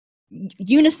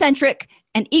unicentric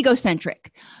and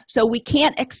egocentric. So we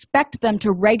can't expect them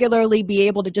to regularly be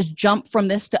able to just jump from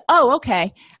this to, oh,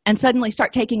 okay, and suddenly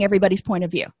start taking everybody's point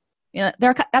of view.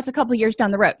 That's a couple of years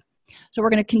down the road. So we're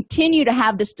going to continue to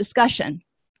have this discussion,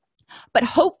 but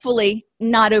hopefully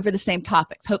not over the same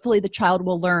topics. Hopefully the child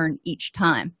will learn each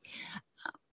time.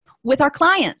 With our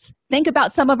clients, think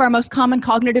about some of our most common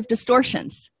cognitive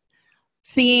distortions.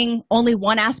 Seeing only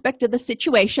one aspect of the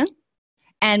situation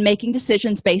and making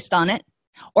decisions based on it,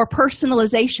 or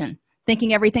personalization,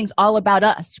 thinking everything's all about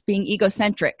us, being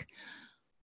egocentric.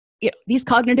 These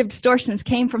cognitive distortions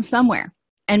came from somewhere.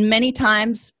 And many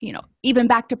times, even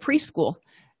back to preschool,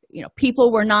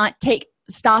 people were not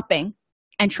stopping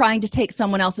and trying to take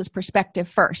someone else's perspective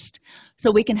first. So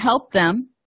we can help them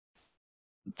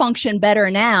function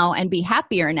better now and be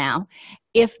happier now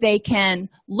if they can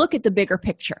look at the bigger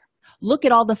picture, look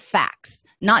at all the facts,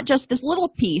 not just this little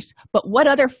piece, but what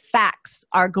other facts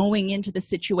are going into the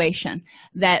situation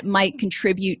that might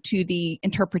contribute to the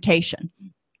interpretation.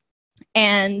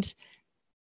 And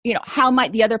how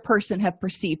might the other person have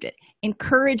perceived it?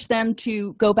 Encourage them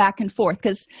to go back and forth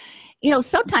because,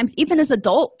 sometimes even as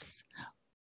adults,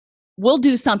 we'll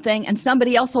do something and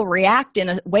somebody else will react in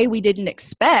a way we didn't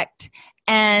expect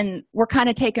and we're kind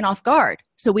of taken off guard.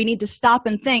 So we need to stop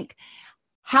and think,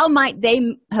 how might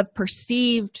they have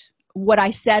perceived what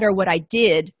I said or what I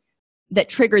did that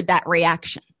triggered that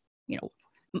reaction?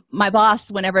 My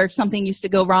boss, whenever something used to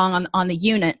go wrong on the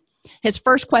unit, his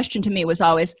first question to me was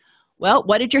always, well,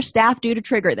 what did your staff do to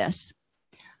trigger this?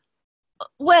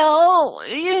 Well,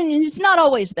 it's not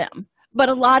always them, but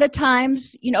a lot of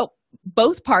times,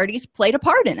 both parties played a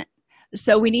part in it.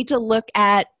 So we need to look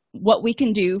at what we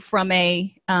can do from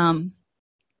a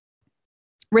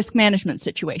risk management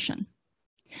situation.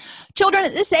 Children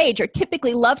at this age are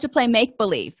typically love to play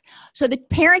make-believe. So the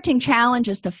parenting challenge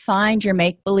is to find your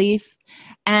make-believe.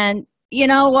 And you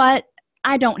know what?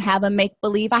 I don't have a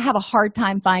make-believe. I have a hard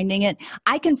time finding it.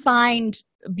 I can find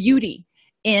beauty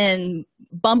in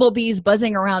bumblebees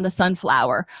buzzing around a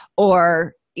sunflower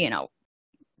or,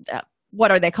 what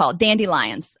are they called?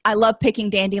 Dandelions. I love picking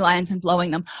dandelions and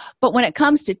blowing them. But when it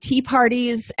comes to tea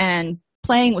parties and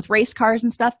playing with race cars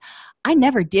and stuff, I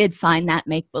never did find that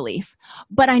make-believe,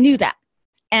 but I knew that.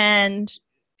 And,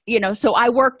 so I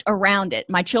worked around it.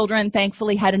 My children,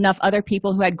 thankfully, had enough other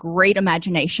people who had great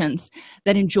imaginations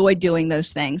that enjoyed doing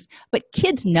those things. But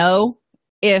kids know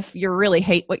if you really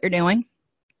hate what you're doing.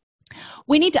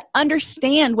 We need to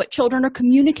understand what children are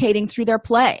communicating through their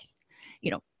play.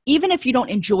 Even if you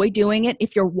don't enjoy doing it,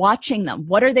 if you're watching them,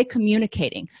 what are they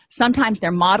communicating? Sometimes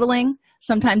they're modeling.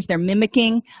 Sometimes they're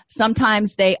mimicking.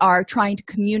 Sometimes they are trying to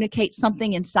communicate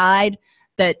something inside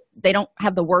that they don't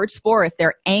have the words for. If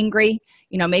they're angry,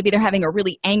 maybe they're having a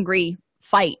really angry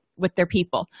fight with their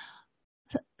people.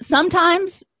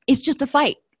 Sometimes it's just a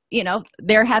fight.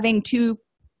 They're having two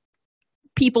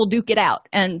people duke it out,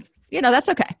 and that's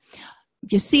okay.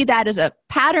 If you see that as a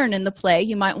pattern in the play,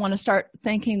 you might want to start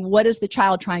thinking, what is the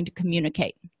child trying to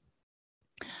communicate?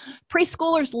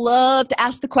 Preschoolers love to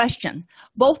ask the question,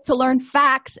 both to learn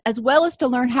facts as well as to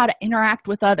learn how to interact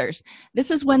with others.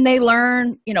 This is when they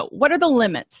learn, what are the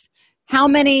limits? How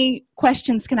many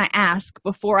questions can I ask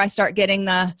before I start getting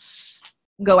the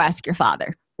go ask your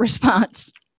father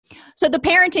response? So the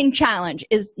parenting challenge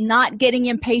is not getting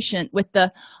impatient with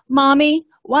the, mommy,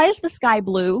 why is the sky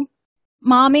blue?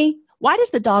 Mommy, why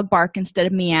does the dog bark instead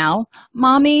of meow?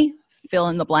 Mommy, fill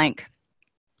in the blank.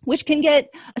 Which can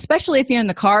get, especially if you're in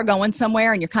the car going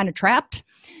somewhere and you're kind of trapped,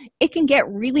 it can get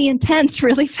really intense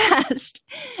really fast.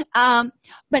 But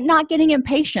not getting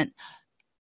impatient.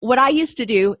 What I used to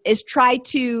do is try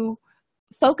to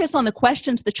focus on the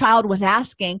questions the child was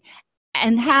asking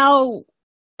and how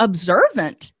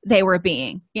observant they were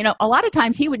being. A lot of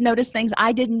times he would notice things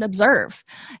I didn't observe.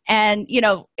 And,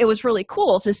 it was really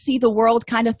cool to see the world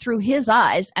kind of through his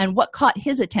eyes and what caught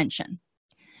his attention.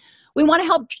 We want to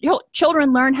help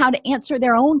children learn how to answer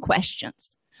their own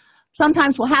questions.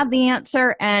 Sometimes we'll have the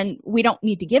answer and we don't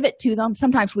need to give it to them.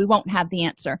 Sometimes we won't have the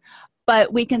answer.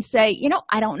 But we can say,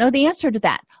 I don't know the answer to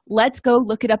that. Let's go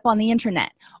look it up on the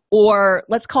internet. Or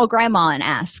let's call grandma and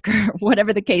ask, or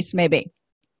whatever the case may be.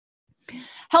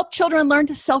 Help children learn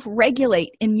to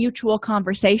self-regulate in mutual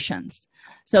conversations.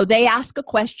 So they ask a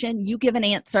question, you give an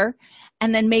answer,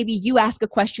 and then maybe you ask a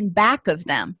question back of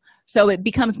them. So it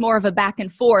becomes more of a back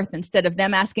and forth. Instead of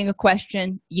them asking a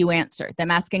question, you answer.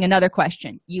 Them asking another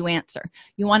question, you answer.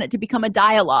 You want it to become a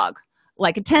dialogue,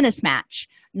 like a tennis match,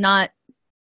 not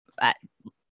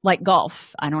like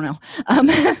golf. I don't know.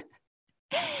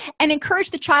 And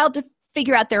encourage the child to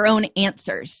figure out their own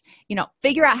answers.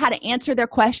 Figure out how to answer their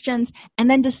questions and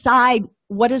then decide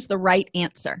what is the right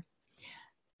answer.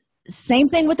 Same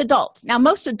thing with adults. Now,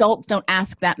 most adults don't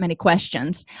ask that many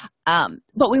questions,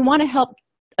 but we want to help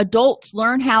adults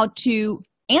learn how to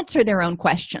answer their own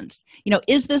questions.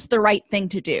 Is this the right thing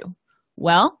to do?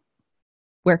 Well,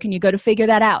 where can you go to figure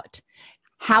that out?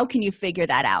 How can you figure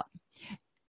that out?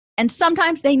 And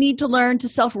sometimes they need to learn to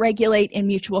self-regulate in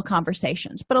mutual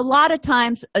conversations. But a lot of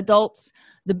times, adults,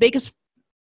 the biggest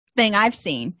thing I've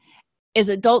seen is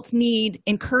adults need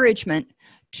encouragement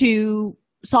to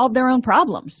solve their own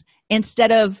problems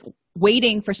instead of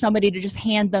waiting for somebody to just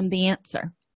hand them the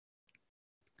answer.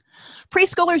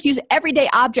 Preschoolers use everyday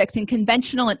objects in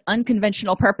conventional and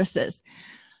unconventional purposes.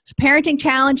 So parenting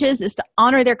challenges is to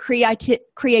honor their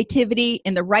creativity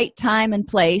in the right time and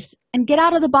place and get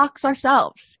out of the box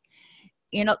ourselves.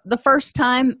 The first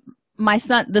time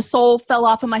the sole fell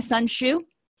off of my son's shoe,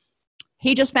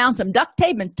 he just found some duct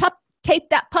tape and taped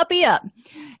that puppy up.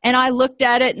 And I looked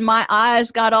at it and my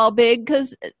eyes got all big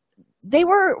because we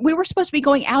were supposed to be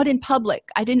going out in public.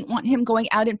 I didn't want him going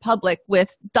out in public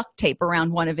with duct tape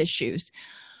around one of his shoes.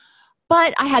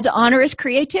 But I had to honor his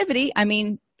creativity.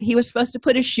 He was supposed to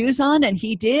put his shoes on and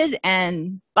he did,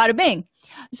 and bada bing.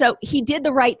 So he did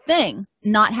the right thing,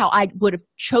 not how I would have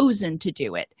chosen to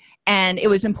do it. And it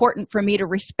was important for me to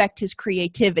respect his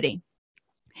creativity.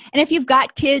 And if you've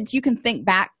got kids, you can think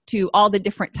back to all the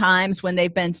different times when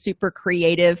they've been super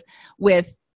creative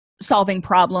with solving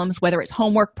problems, whether it's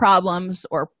homework problems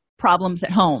or problems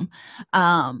at home.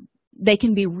 They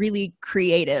can be really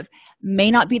creative. May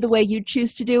not be the way you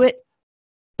choose to do it,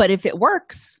 but if it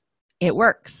works, it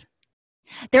works.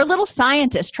 They're little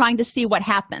scientists trying to see what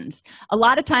happens. A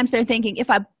lot of times they're thinking, if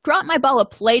I drop my ball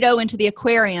of Play-Doh into the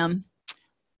aquarium,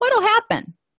 what'll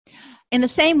happen? In the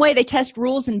same way, they test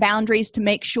rules and boundaries to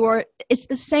make sure it's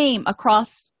the same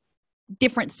across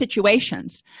different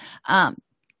situations.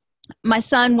 My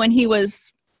son, when he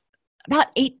was about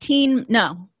 18,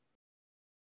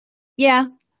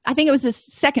 I think it was his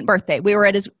second birthday. We were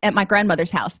at my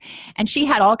grandmother's house, and she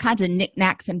had all kinds of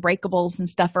knickknacks and breakables and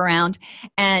stuff around,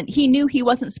 and he knew he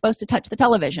wasn't supposed to touch the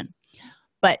television.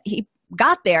 But he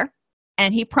got there,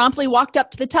 and he promptly walked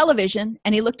up to the television,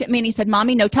 and he looked at me, and he said,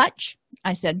 "Mommy, no touch?"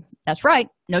 I said, "That's right,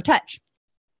 no touch."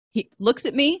 He looks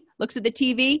at me, looks at the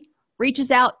TV,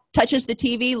 reaches out, touches the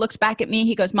TV, looks back at me.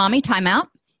 He goes, "Mommy, time out."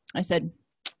 I said,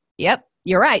 "Yep,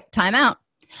 you're right, time out."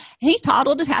 And he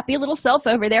toddled his happy little self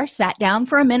over there, sat down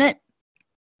for a minute,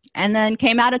 and then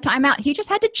came out of timeout. He just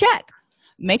had to check,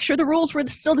 make sure the rules were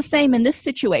still the same in this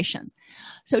situation.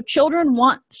 So children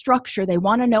want structure. They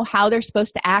want to know how they're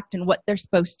supposed to act and what they're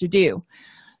supposed to do.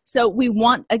 So we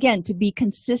want, again, to be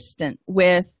consistent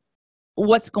with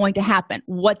what's going to happen,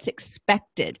 what's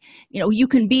expected. You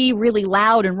can be really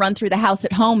loud and run through the house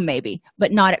at home maybe,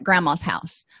 but not at grandma's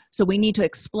house. So we need to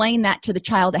explain that to the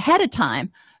child ahead of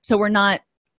time so we're not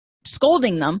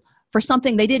scolding them for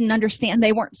something they didn't understand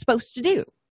they weren't supposed to do.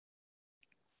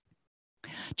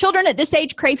 Children at this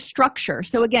age crave structure.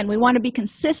 So again, we want to be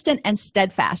consistent and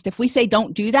steadfast. If we say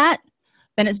don't do that,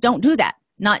 then it's don't do that.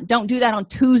 Not don't do that on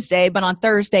Tuesday, but on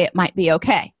Thursday it might be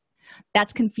okay.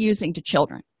 That's confusing to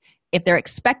children. If they're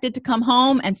expected to come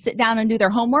home and sit down and do their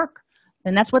homework,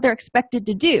 then that's what they're expected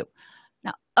to do.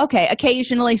 Now, okay,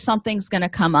 occasionally something's going to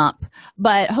come up,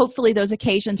 but hopefully those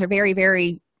occasions are very,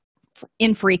 very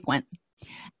infrequent.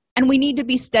 And we need to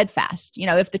be steadfast. You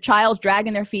know, if the child's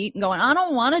dragging their feet and going, I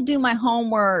don't want to do my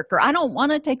homework, or I don't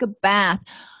want to take a bath,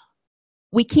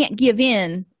 we can't give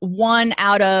in 1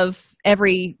 out of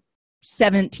every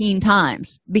 17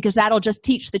 times, because that'll just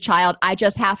teach the child, I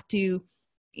just have to,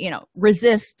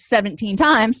 resist 17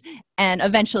 times and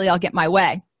eventually I'll get my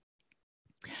way.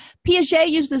 Piaget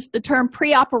uses the term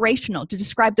pre-operational to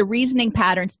describe the reasoning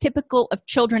patterns typical of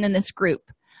children in this group.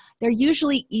 They're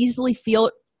usually easily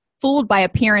fooled by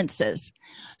appearances.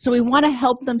 So we want to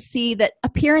help them see that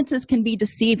appearances can be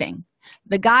deceiving.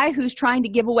 The guy who's trying to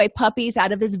give away puppies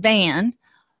out of his van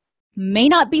may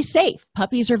not be safe.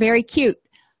 Puppies are very cute.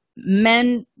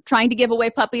 Men trying to give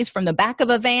away puppies from the back of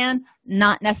a van,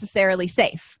 not necessarily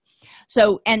safe.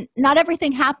 So, and not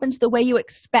everything happens the way you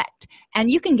expect. And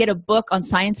you can get a book on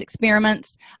science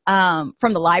experiments from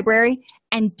the library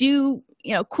and do,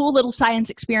 cool little science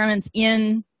experiments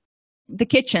in the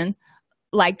kitchen,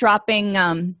 like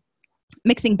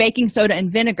mixing baking soda and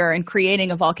vinegar and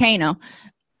creating a volcano.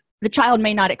 The child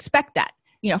may not expect that.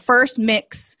 First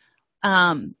mix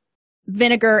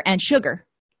vinegar and sugar,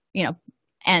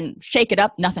 and shake it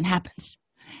up, nothing happens.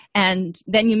 And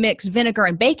then you mix vinegar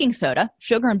and baking soda.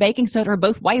 Sugar and baking soda are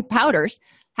both white powders.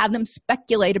 Have them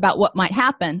speculate about what might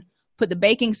happen. Put the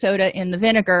baking soda in the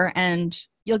vinegar and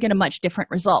you'll get a much different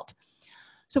result.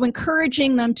 So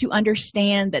encouraging them to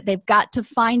understand that they've got to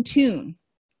fine-tune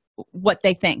what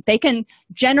they think. They can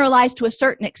generalize to a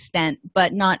certain extent,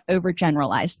 but not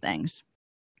overgeneralize things.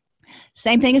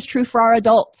 Same thing is true for our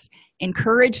adults.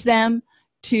 Encourage them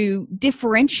to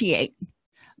differentiate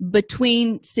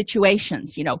between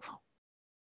situations.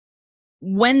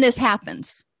 When this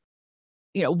happens,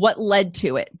 what led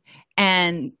to it,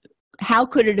 and how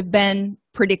could it have been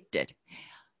predicted?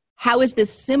 How is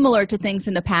this similar to things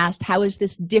in the past? How is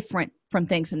this different from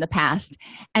things in the past?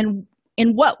 And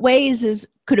in what ways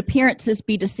could appearances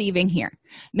be deceiving here?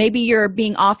 Maybe you're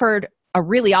being offered a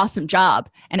really awesome job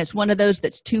and it's one of those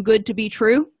that's too good to be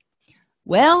true.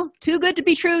 Well, too good to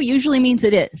be true usually means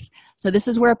it is. So this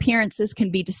is where appearances can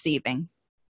be deceiving.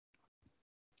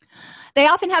 They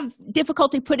often have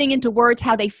difficulty putting into words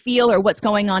how they feel or what's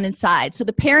going on inside. So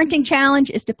the parenting challenge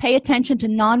is to pay attention to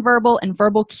nonverbal and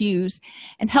verbal cues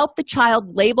and help the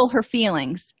child label her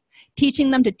feelings, teaching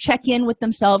them to check in with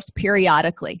themselves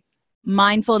periodically.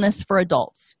 Mindfulness for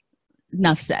adults.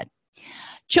 Enough said.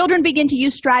 Children begin to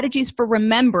use strategies for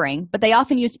remembering, but they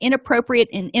often use inappropriate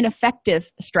and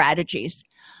ineffective strategies.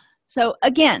 So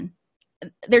again,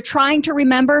 they're trying to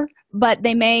remember, but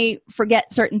they may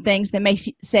forget certain things. They may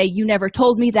say, you never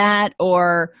told me that,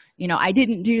 or, I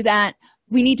didn't do that.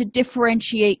 We need to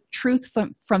differentiate truth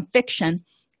from fiction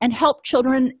and help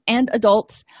children and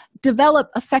adults develop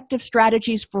effective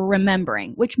strategies for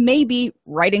remembering, which may be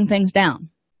writing things down.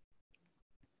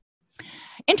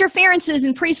 Interferences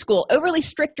in preschool. Overly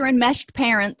strict or enmeshed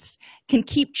parents can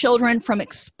keep children from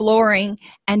exploring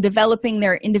and developing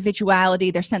their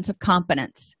individuality, their sense of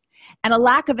competence. And a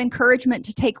lack of encouragement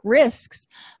to take risks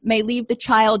may leave the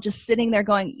child just sitting there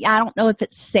going, I don't know if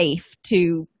it's safe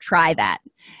to try that.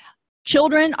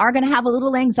 Children are going to have a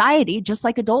little anxiety, just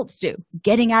like adults do,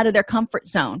 getting out of their comfort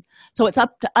zone. So it's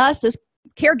up to us as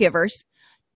caregivers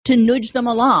to nudge them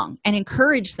along and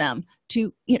encourage them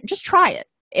to just try it.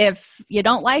 If you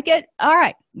don't like it, all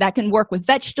right, that can work with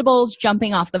vegetables,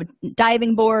 jumping off the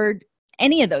diving board,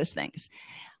 any of those things.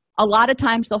 A lot of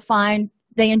times they'll find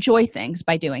they enjoy things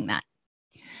by doing that.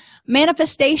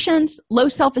 Manifestations, low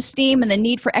self-esteem and the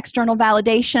need for external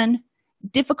validation,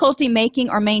 difficulty making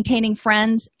or maintaining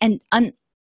friends, and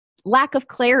lack of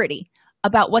clarity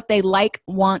about what they like,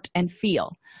 want, and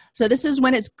feel. So this is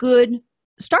when it's good.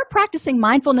 Start practicing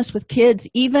mindfulness with kids,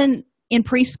 even in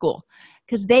preschool,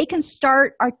 because they can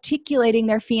start articulating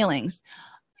their feelings.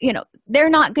 They're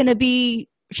not going to be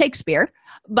Shakespeare,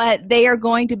 but they are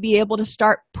going to be able to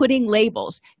start putting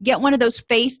labels. Get one of those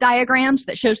face diagrams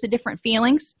that shows the different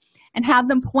feelings and have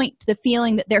them point to the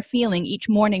feeling that they're feeling each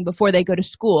morning before they go to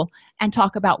school and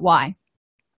talk about why.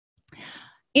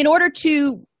 In order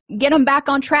to get them back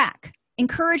on track,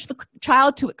 encourage the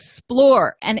child to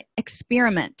explore and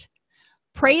experiment.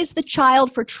 Praise the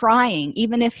child for trying,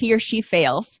 even if he or she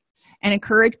fails, and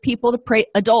encourage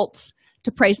adults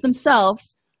to praise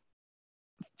themselves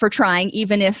for trying,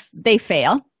 even if they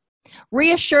fail,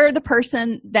 reassure the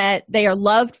person that they are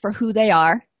loved for who they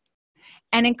are,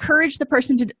 and encourage the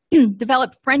person to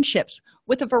develop friendships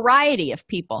with a variety of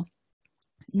people,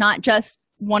 not just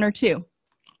one or two.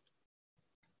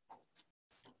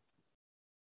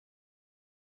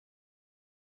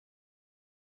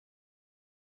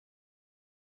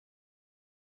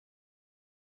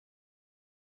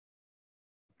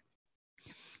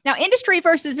 Now, industry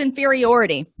versus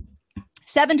inferiority,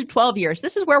 7 to 12 years.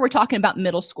 This is where we're talking about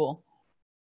middle school.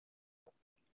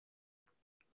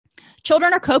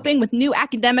 Children are coping with new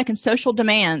academic and social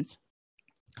demands.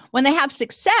 When they have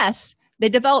success, they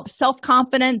develop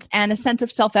self-confidence and a sense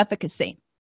of self-efficacy.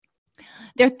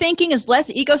 Their thinking is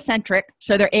less egocentric,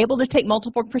 so they're able to take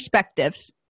multiple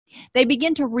perspectives. They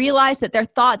begin to realize that their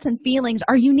thoughts and feelings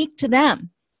are unique to them.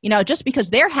 Just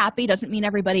because they're happy doesn't mean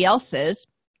everybody else is.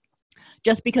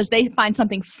 Just because they find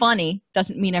something funny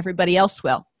doesn't mean everybody else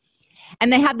will.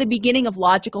 And they have the beginning of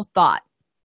logical thought.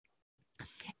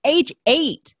 Age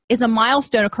 8 is a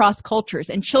milestone across cultures,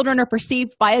 and children are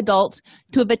perceived by adults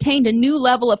to have attained a new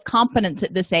level of competence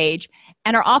at this age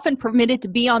and are often permitted to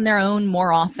be on their own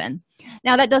more often.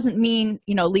 Now, that doesn't mean,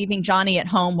 leaving Johnny at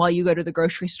home while you go to the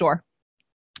grocery store,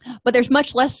 but there's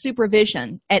much less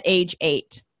supervision at age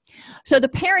 8. So the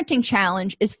parenting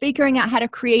challenge is figuring out how to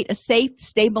create a safe,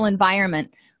 stable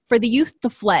environment for the youth to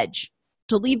fledge,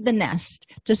 to leave the nest,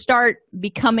 to start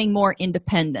becoming more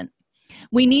independent.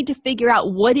 We need to figure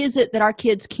out what is it that our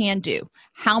kids can do.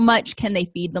 How much can they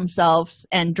feed themselves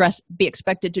and be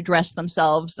expected to dress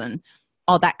themselves and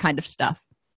all that kind of stuff.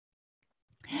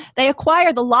 They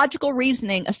acquire the logical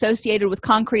reasoning associated with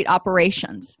concrete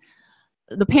operations.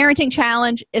 The parenting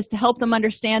challenge is to help them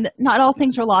understand that not all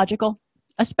things are logical,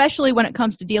 especially when it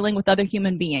comes to dealing with other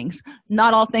human beings.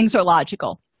 Not all things are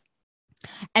logical.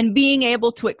 And being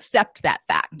able to accept that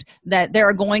fact, that there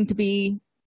are going to be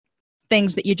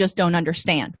things that you just don't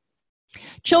understand.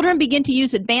 Children begin to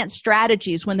use advanced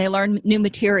strategies when they learn new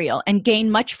material and gain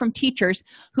much from teachers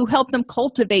who help them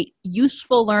cultivate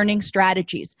useful learning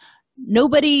strategies. No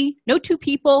two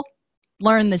people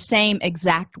learn the same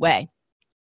exact way.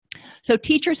 So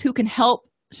teachers who can help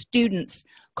students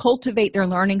cultivate their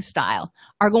learning style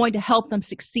are going to help them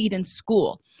succeed in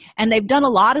school. And they've done a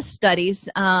lot of studies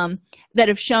that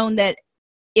have shown that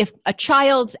if a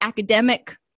child's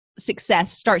academic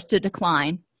success starts to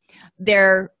decline,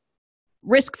 their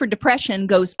risk for depression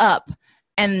goes up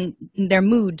and their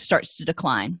mood starts to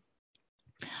decline.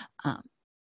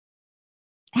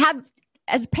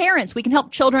 As parents, we can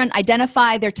help children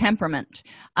identify their temperament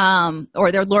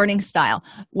or their learning style,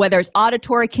 whether it's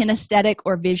auditory, kinesthetic,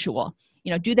 or visual.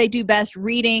 Do they do best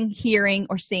reading, hearing,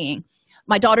 or seeing?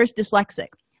 My daughter's dyslexic,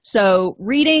 so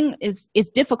reading is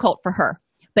difficult for her,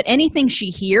 but anything she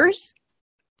hears,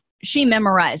 she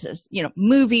memorizes,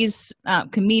 movies,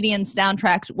 comedians,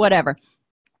 soundtracks, whatever.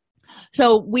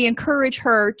 So we encourage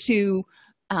her to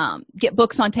get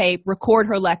books on tape, record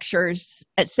her lectures,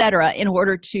 etc., in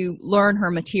order to learn her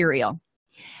material.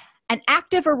 And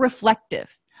active or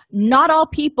reflective. Not all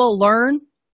people learn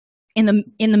in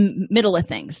the middle of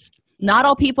things. Not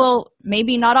all people,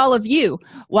 maybe not all of you,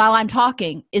 while I'm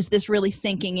talking, is this really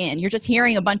sinking in. You're just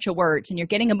hearing a bunch of words and you're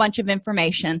getting a bunch of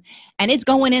information and it's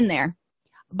going in there.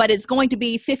 But it's going to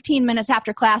be 15 minutes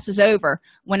after class is over,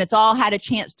 when it's all had a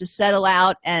chance to settle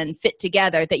out and fit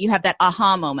together, that you have that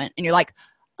aha moment and you're like,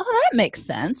 oh, that makes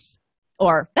sense,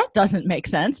 or that doesn't make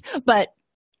sense. But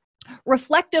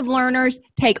reflective learners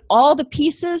take all the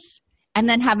pieces and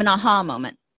then have an aha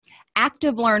moment.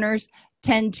 Active learners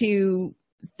tend to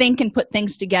think and put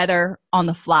things together on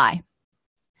the fly.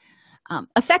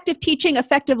 Effective Teaching,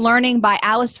 Effective Learning by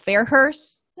Alice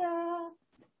Fairhurst.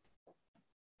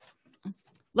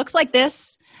 Looks like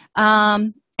this.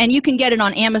 And you can get it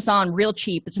on Amazon real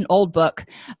cheap. It's an old book.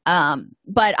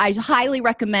 But I highly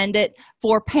recommend it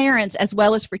for parents as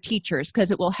well as for teachers,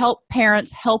 because it will help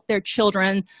parents help their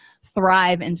children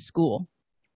thrive in school.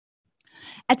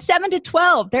 At 7 to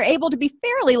 12, they're able to be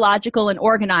fairly logical and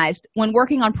organized when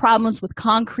working on problems with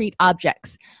concrete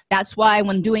objects. That's why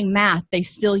when doing math, they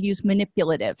still use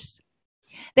manipulatives.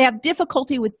 They have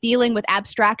difficulty with dealing with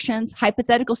abstractions,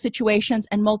 hypothetical situations,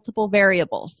 and multiple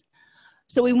variables.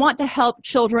 So we want to help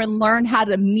children learn how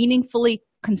to meaningfully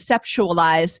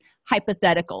conceptualize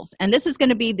hypotheticals. And this is going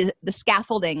to be the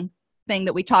scaffolding thing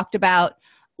that we talked about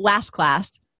last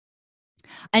class.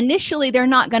 Initially, they're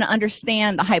not going to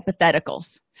understand the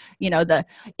hypotheticals.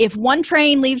 If one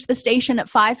train leaves the station at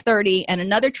 5:30 and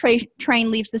another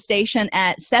train leaves the station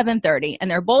at 7:30,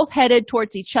 and they're both headed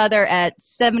towards each other at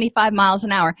 75 miles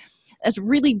an hour, That's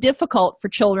really difficult for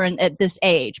children at this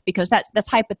age because that's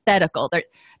hypothetical.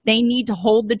 They need to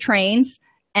hold the trains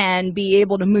and be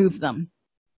able to move them.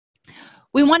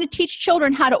 We want to teach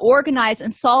children how to organize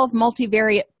and solve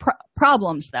multivariate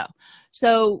problems, though.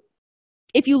 So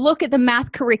if you look at the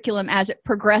math curriculum as it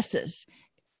progresses,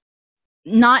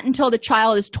 not until the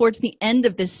child is towards the end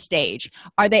of this stage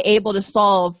are they able to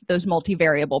solve those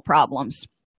multivariable problems.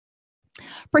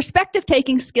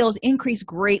 Perspective-taking skills increase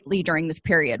greatly during this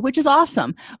period, which is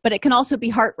awesome, but it can also be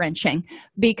heart-wrenching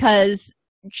because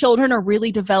children are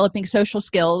really developing social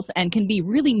skills and can be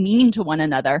really mean to one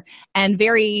another and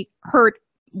very hurt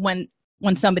when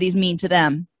somebody's mean to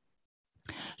them.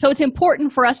 So it's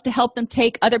important for us to help them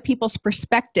take other people's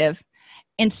perspective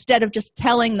instead of just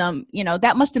telling them,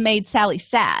 that must have made Sally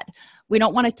sad. We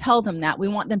don't want to tell them that. We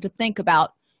want them to think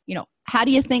about, how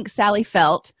do you think Sally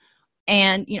felt?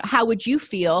 And, how would you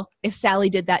feel if Sally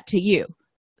did that to you?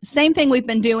 Same thing we've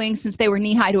been doing since they were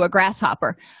knee-high to a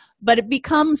grasshopper. But it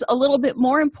becomes a little bit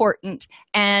more important,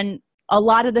 and a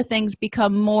lot of the things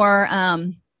become more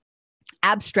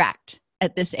abstract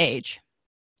at this age.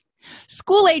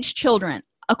 School-age children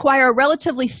acquire a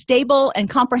relatively stable and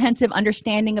comprehensive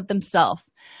understanding of themselves.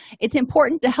 It's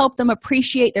important to help them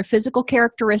appreciate their physical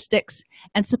characteristics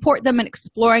and support them in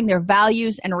exploring their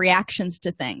values and reactions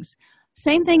to things.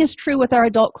 Same thing is true with our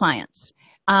adult clients.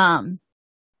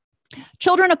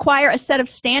 Children acquire a set of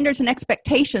standards and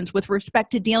expectations with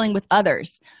respect to dealing with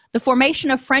others. The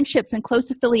formation of friendships and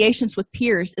close affiliations with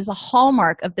peers is a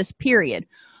hallmark of this period,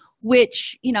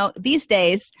 which, these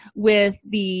days with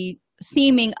the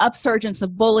seeming upsurgence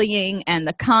of bullying and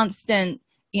the constant,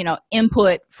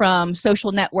 input from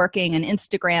social networking and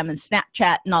Instagram and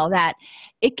Snapchat and all that,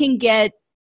 it can get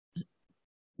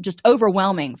just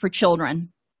overwhelming for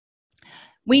children.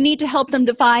 We need to help them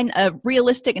define a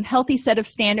realistic and healthy set of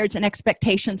standards and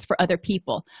expectations for other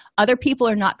people. Other people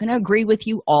are not going to agree with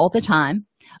you all the time.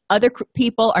 Other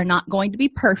people are not going to be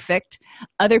perfect.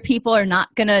 Other people are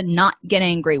not going to not get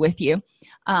angry with you.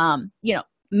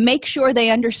 Make sure they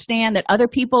understand that other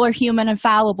people are human and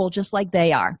fallible just like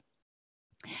they are.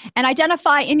 And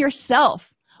identify in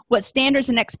yourself what standards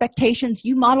and expectations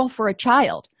you model for a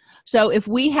child. So if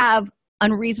we have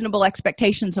unreasonable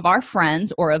expectations of our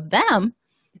friends or of them,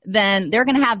 then they're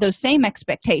going to have those same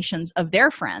expectations of their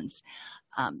friends.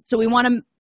 So we want to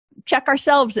check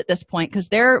ourselves at this point because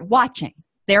they're watching,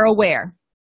 they're aware.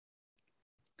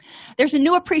 There's a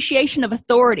new appreciation of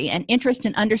authority and interest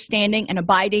in understanding and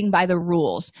abiding by the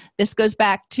rules. This goes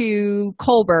back to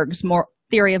Kohlberg's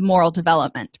theory of moral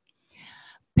development.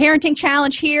 Parenting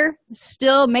challenge here,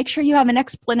 still make sure you have an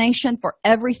explanation for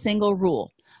every single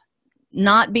rule.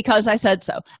 Not because I said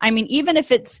so. I mean, even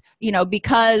if it's,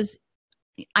 because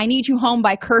I need you home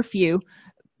by curfew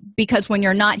because when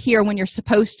you're not here when you're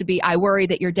supposed to be, I worry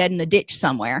that you're dead in a ditch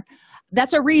somewhere.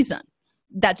 That's a reason.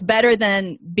 That's better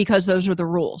than because those are the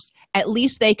rules. At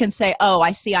least they can say, oh,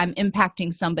 I see I'm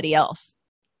impacting somebody else.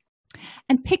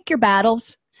 And pick your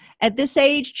battles. At this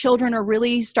age, children are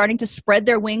really starting to spread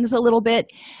their wings a little bit,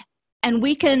 and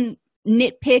we can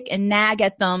nitpick and nag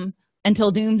at them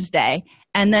until doomsday,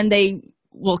 and then they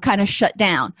will kind of shut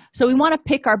down. So we want to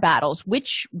pick our battles.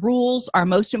 Which rules are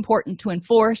most important to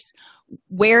enforce?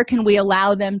 Where can we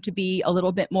allow them to be a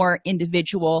little bit more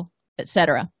individual,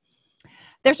 etc.?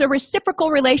 There's a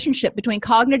reciprocal relationship between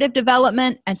cognitive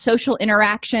development and social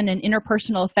interaction and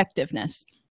interpersonal effectiveness.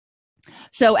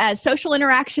 So as social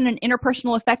interaction and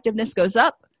interpersonal effectiveness goes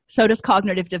up, so does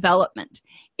cognitive development.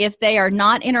 If they are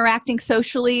not interacting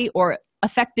socially or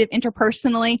effective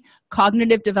interpersonally,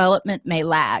 cognitive development may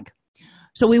lag.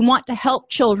 So we want to help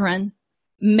children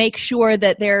make sure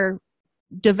that they're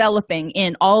developing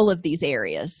in all of these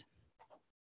areas.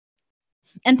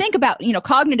 And think about,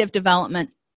 cognitive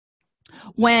development.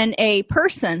 When a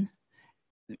person,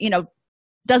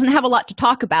 doesn't have a lot to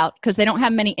talk about because they don't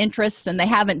have many interests and they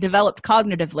haven't developed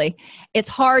cognitively, it's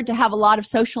hard to have a lot of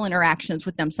social interactions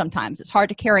with them sometimes. It's hard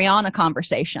to carry on a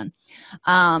conversation.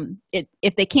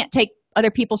 If they can't take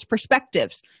other people's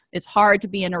perspectives, it's hard to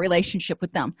be in a relationship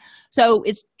with them. So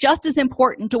it's just as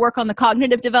important to work on the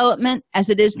cognitive development as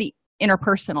it is the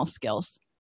interpersonal skills.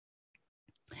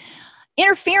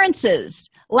 Interferences,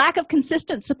 lack of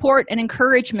consistent support and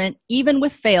encouragement, even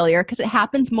with failure, because it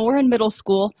happens more in middle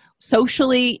school,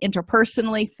 socially,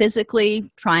 interpersonally, physically,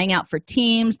 trying out for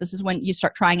teams. This is when you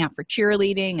start trying out for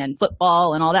cheerleading and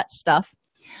football and all that stuff.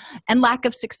 And lack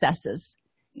of successes.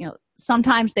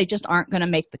 Sometimes they just aren't going to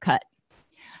make the cut.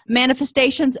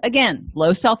 Manifestations, again,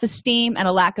 low self-esteem and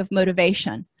a lack of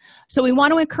motivation. So we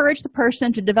want to encourage the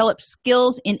person to develop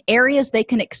skills in areas they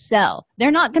can excel.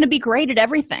 They're not going to be great at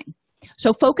everything.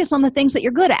 So focus on the things that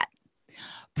you're good at.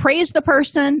 Praise the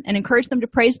person and encourage them to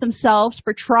praise themselves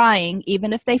for trying,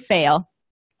 even if they fail,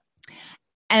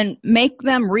 and make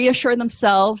them reassure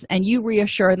themselves, and you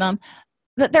reassure them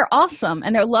that they're awesome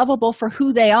and they're lovable for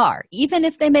who they are, even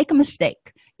if they make a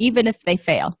mistake, even if they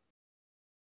fail.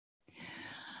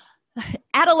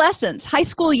 Adolescence, high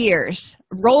school years,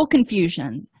 role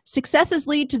confusion. Successes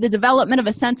lead to the development of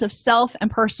a sense of self and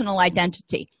personal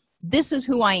identity. This is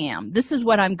who I am. This is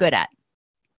what I'm good at.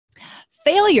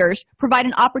 Failures provide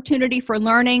an opportunity for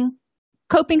learning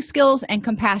coping skills and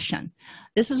compassion.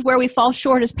 This is where we fall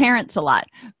short as parents a lot,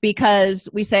 because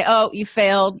we say, oh, you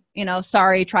failed,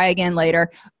 sorry, try again later.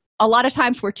 A lot of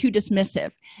times we're too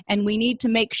dismissive, and we need to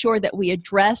make sure that we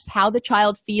address how the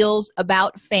child feels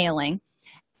about failing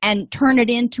and turn it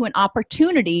into an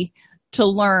opportunity to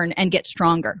learn and get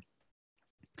stronger.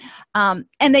 And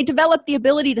they develop the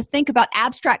ability to think about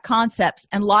abstract concepts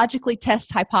and logically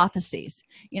test hypotheses.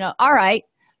 All right,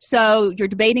 so you're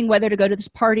debating whether to go to this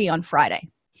party on Friday.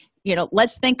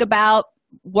 Let's think about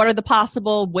what are the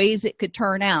possible ways it could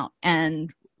turn out, and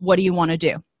what do you want to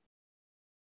do?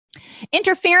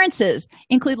 Interferences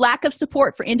include lack of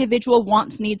support for individual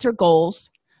wants, needs, or goals,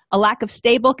 a lack of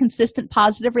stable, consistent,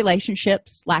 positive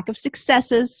relationships, lack of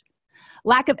successes,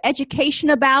 lack of education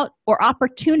about or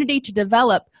opportunity to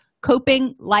develop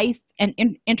coping, life, and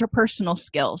interpersonal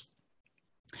skills.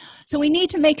 So we need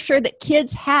to make sure that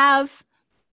kids have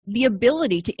the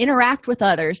ability to interact with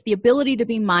others, the ability to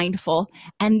be mindful,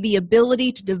 and the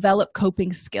ability to develop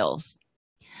coping skills.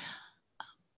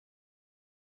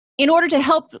 In order to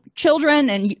help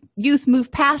children and youth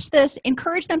move past this,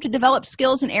 encourage them to develop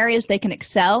skills in areas they can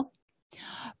excel.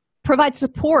 Provide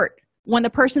support when the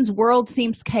person's world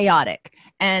seems chaotic.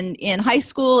 And in high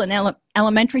school and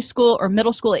elementary school or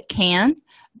middle school, it can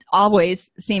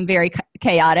always seem very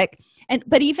chaotic.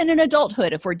 But even in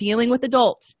adulthood, if we're dealing with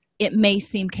adults, it may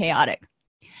seem chaotic.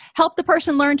 Help the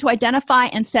person learn to identify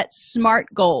and set SMART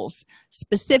goals: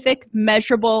 specific,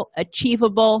 measurable,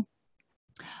 achievable,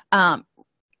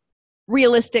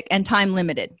 realistic, and time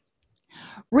limited.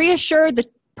 Reassure the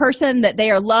person that they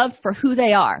are loved for who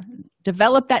they are.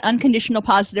 Develop that unconditional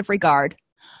positive regard.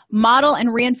 Model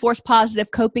and reinforce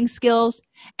positive coping skills,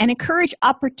 and encourage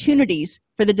opportunities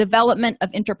for the development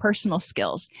of interpersonal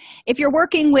skills. If you're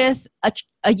working with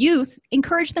a youth,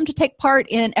 encourage them to take part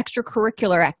in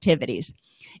extracurricular activities.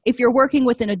 If you're working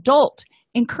with an adult,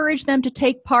 encourage them to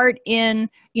take part in,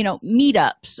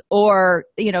 meetups or,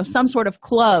 some sort of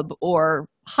club or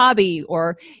hobby,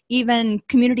 or even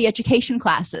community education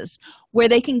classes where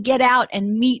they can get out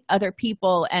and meet other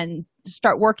people and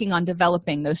start working on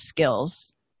developing those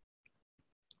skills.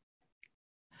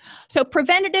 So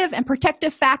preventative and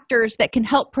protective factors that can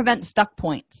help prevent stuck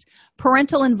points: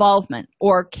 parental involvement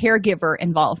or caregiver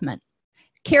involvement,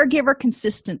 caregiver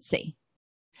consistency,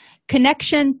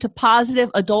 connection to positive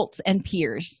adults and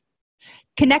peers,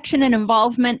 connection and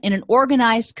involvement in an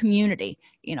organized community.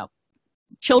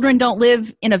 Children don't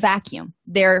live in a vacuum.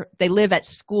 They live at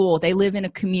school, they live in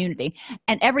a community,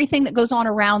 and everything that goes on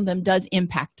around them does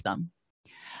impact them.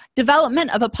 Development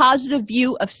of a positive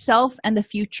view of self and the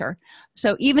future.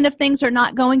 So even if things are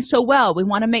not going so well, we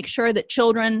want to make sure that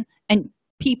children and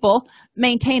people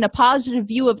maintain a positive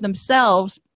view of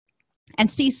themselves and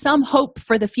see some hope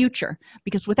for the future,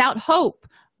 because without hope,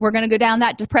 we're going to go down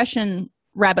that depression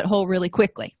rabbit hole really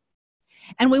quickly.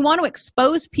 And we want to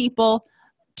expose people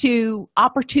to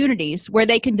opportunities where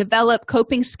they can develop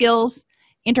coping skills,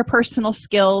 interpersonal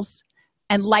skills,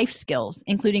 and life skills,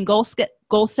 including goal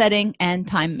setting and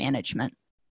time management.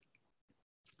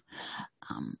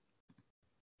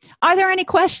 Are there any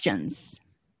questions?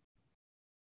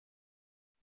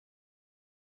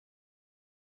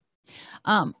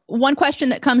 One question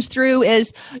that comes through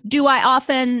is, do I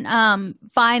often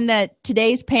find that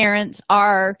today's parents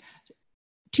are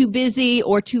too busy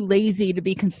or too lazy to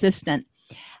be consistent?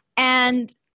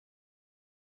 And,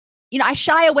 I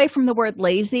shy away from the word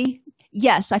lazy.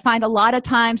 Yes, I find a lot of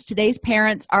times today's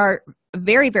parents are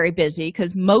very, very busy,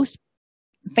 because most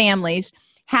families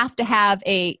have to have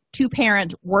a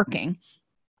two-parent working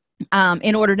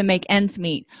in order to make ends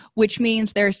meet, which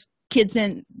means there's kids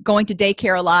going to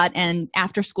daycare a lot and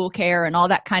after-school care and all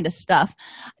that kind of stuff.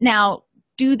 Now,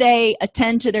 do they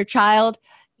attend to their child?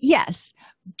 Yes.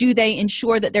 Do they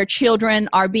ensure that their children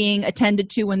are being attended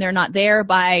to when they're not there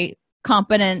by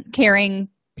competent, caring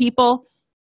people?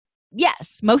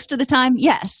 Yes. Most of the time,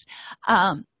 yes.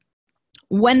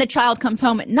 When the child comes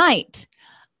home at night,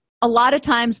 a lot of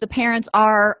times the parents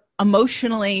are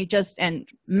emotionally and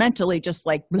mentally just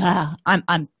like, blah,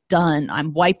 I'm done.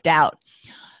 I'm wiped out.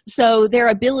 So their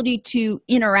ability to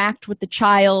interact with the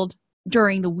child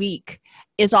during the week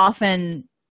is often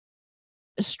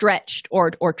stretched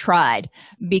or tried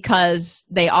because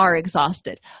they are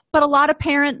exhausted. But a lot of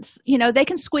parents, they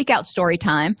can squeak out story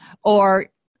time, or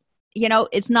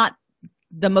it's not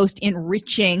the most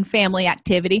enriching family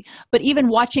activity, but even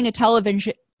watching a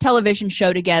television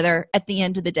show together at the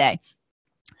end of the day,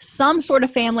 some sort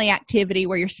of family activity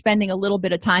where you're spending a little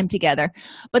bit of time together,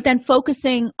 but then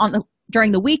focusing on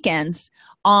during the weekends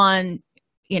on,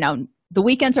 the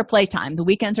weekends are playtime. The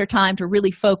weekends are time to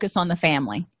really focus on the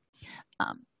family.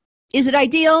 Is it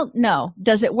ideal? No.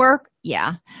 Does it work?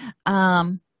 Yeah.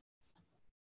 And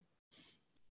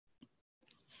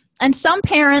some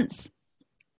parents,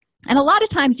 and a lot of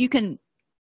times you can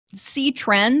see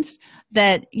trends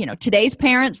that, today's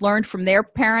parents learned from their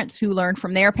parents who learned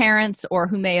from their parents, or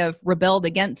who may have rebelled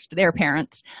against their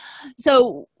parents.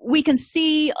 So we can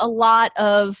see a lot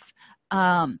of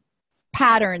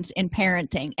patterns in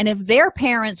parenting. And if their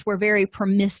parents were very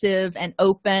permissive and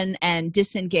open and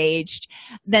disengaged,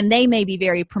 then they may be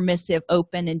very permissive,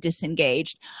 open, and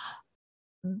disengaged,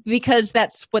 because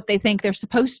that's what they think they're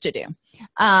supposed to do.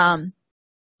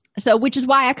 So, which is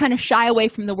why I kind of shy away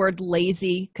from the word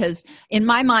lazy, because in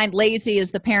my mind, lazy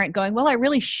is the parent going, well, I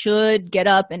really should get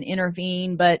up and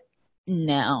intervene, but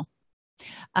no.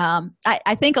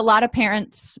 I think a lot of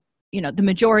parents, the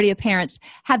majority of parents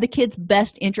have the kids'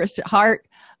 best interest at heart,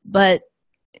 but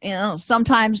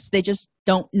sometimes they just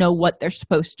don't know what they're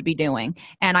supposed to be doing.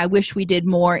 And I wish we did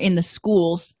more in the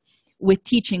schools with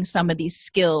teaching some of these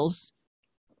skills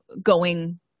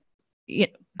going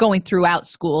throughout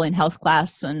school in health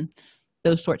class and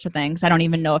those sorts of things. I don't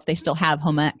even know if they still have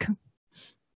home ec.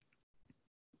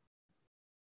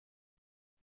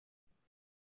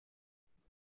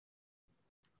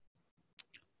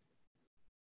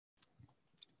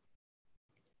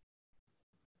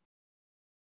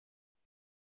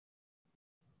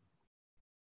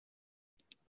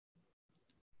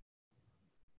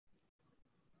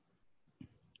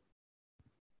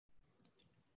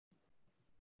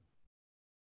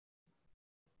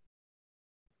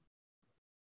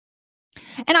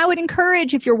 And I would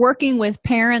encourage, if you're working with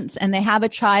parents and they have a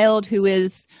child who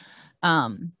is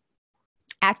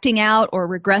acting out or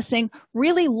regressing,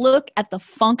 really look at the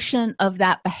function of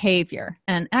that behavior.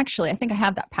 And actually, I think I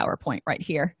have that PowerPoint right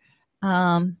here.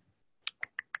 No,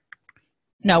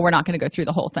 we're not going to go through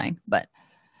the whole thing, but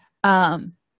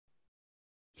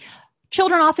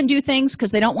children often do things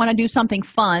because they don't want to do something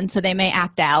fun, so they may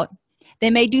act out. They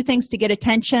may do things to get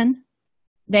attention.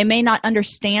 They may not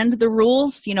understand the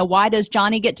rules. Why does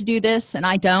Johnny get to do this and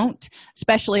I don't?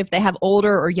 Especially if they have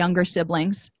older or younger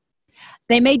siblings.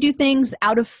 They may do things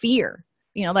out of fear.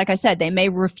 Like I said, they may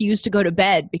refuse to go to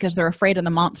bed because they're afraid of the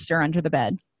monster under the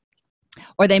bed.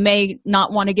 Or they may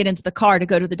not want to get into the car to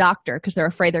go to the doctor because they're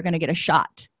afraid they're going to get a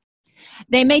shot.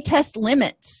 They may test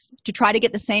limits to try to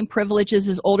get the same privileges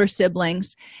as older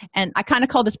siblings. And I kind of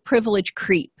call this privilege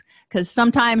creep, because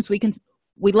sometimes we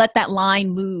let that line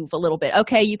move a little bit.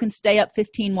 Okay, you can stay up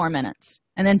 15 more minutes,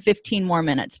 and then 15 more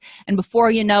minutes. And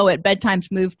before you know it, bedtime's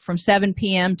moved from 7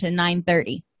 p.m. to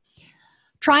 9:30.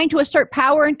 Trying to assert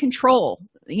power and control.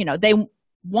 They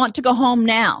want to go home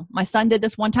now. My son did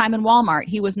this one time in Walmart.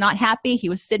 He was not happy. He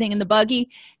was sitting in the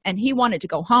buggy, and he wanted to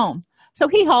go home. So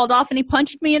he hauled off and he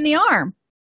punched me in the arm.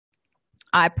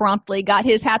 I promptly got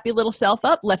his happy little self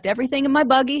up, left everything in my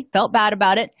buggy, felt bad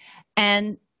about it,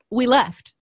 and we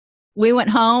left. We went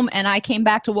home, and I came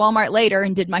back to Walmart later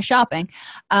and did my shopping.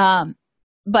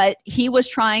 But he was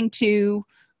trying to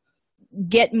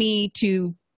get me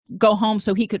to go home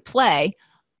so he could play.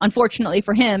 Unfortunately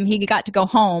for him, he got to go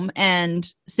home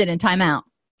and sit in timeout.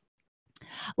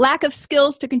 Lack of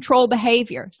skills to control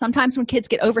behavior. Sometimes when kids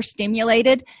get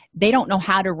overstimulated, they don't know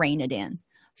how to rein it in.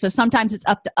 So sometimes it's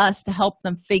up to us to help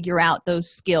them figure out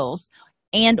those skills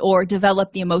and or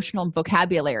develop the emotional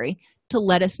vocabulary to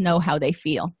let us know how they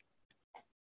feel.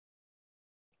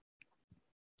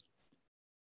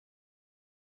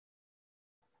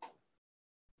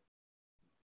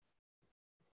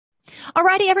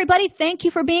 Alrighty, everybody. Thank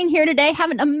you for being here today.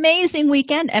 Have an amazing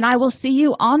weekend, and I will see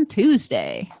you on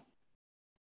Tuesday.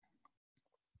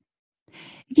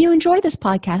 If you enjoy this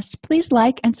podcast, please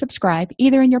like and subscribe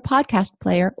either in your podcast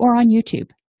player or on YouTube.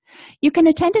 You can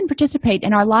attend and participate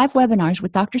in our live webinars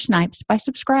with Dr. Snipes by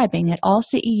subscribing at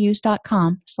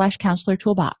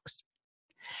allceus.com/counselor-toolbox.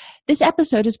 This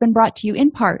episode has been brought to you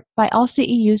in part by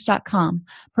allceus.com,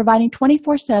 providing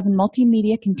 24/7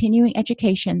 multimedia continuing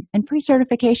education and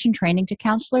pre-certification training to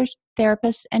counselors,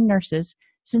 therapists, and nurses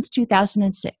since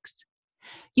 2006.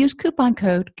 Use coupon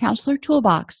code Counselor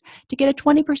Toolbox to get a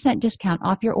 20% discount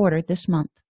off your order this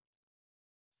month.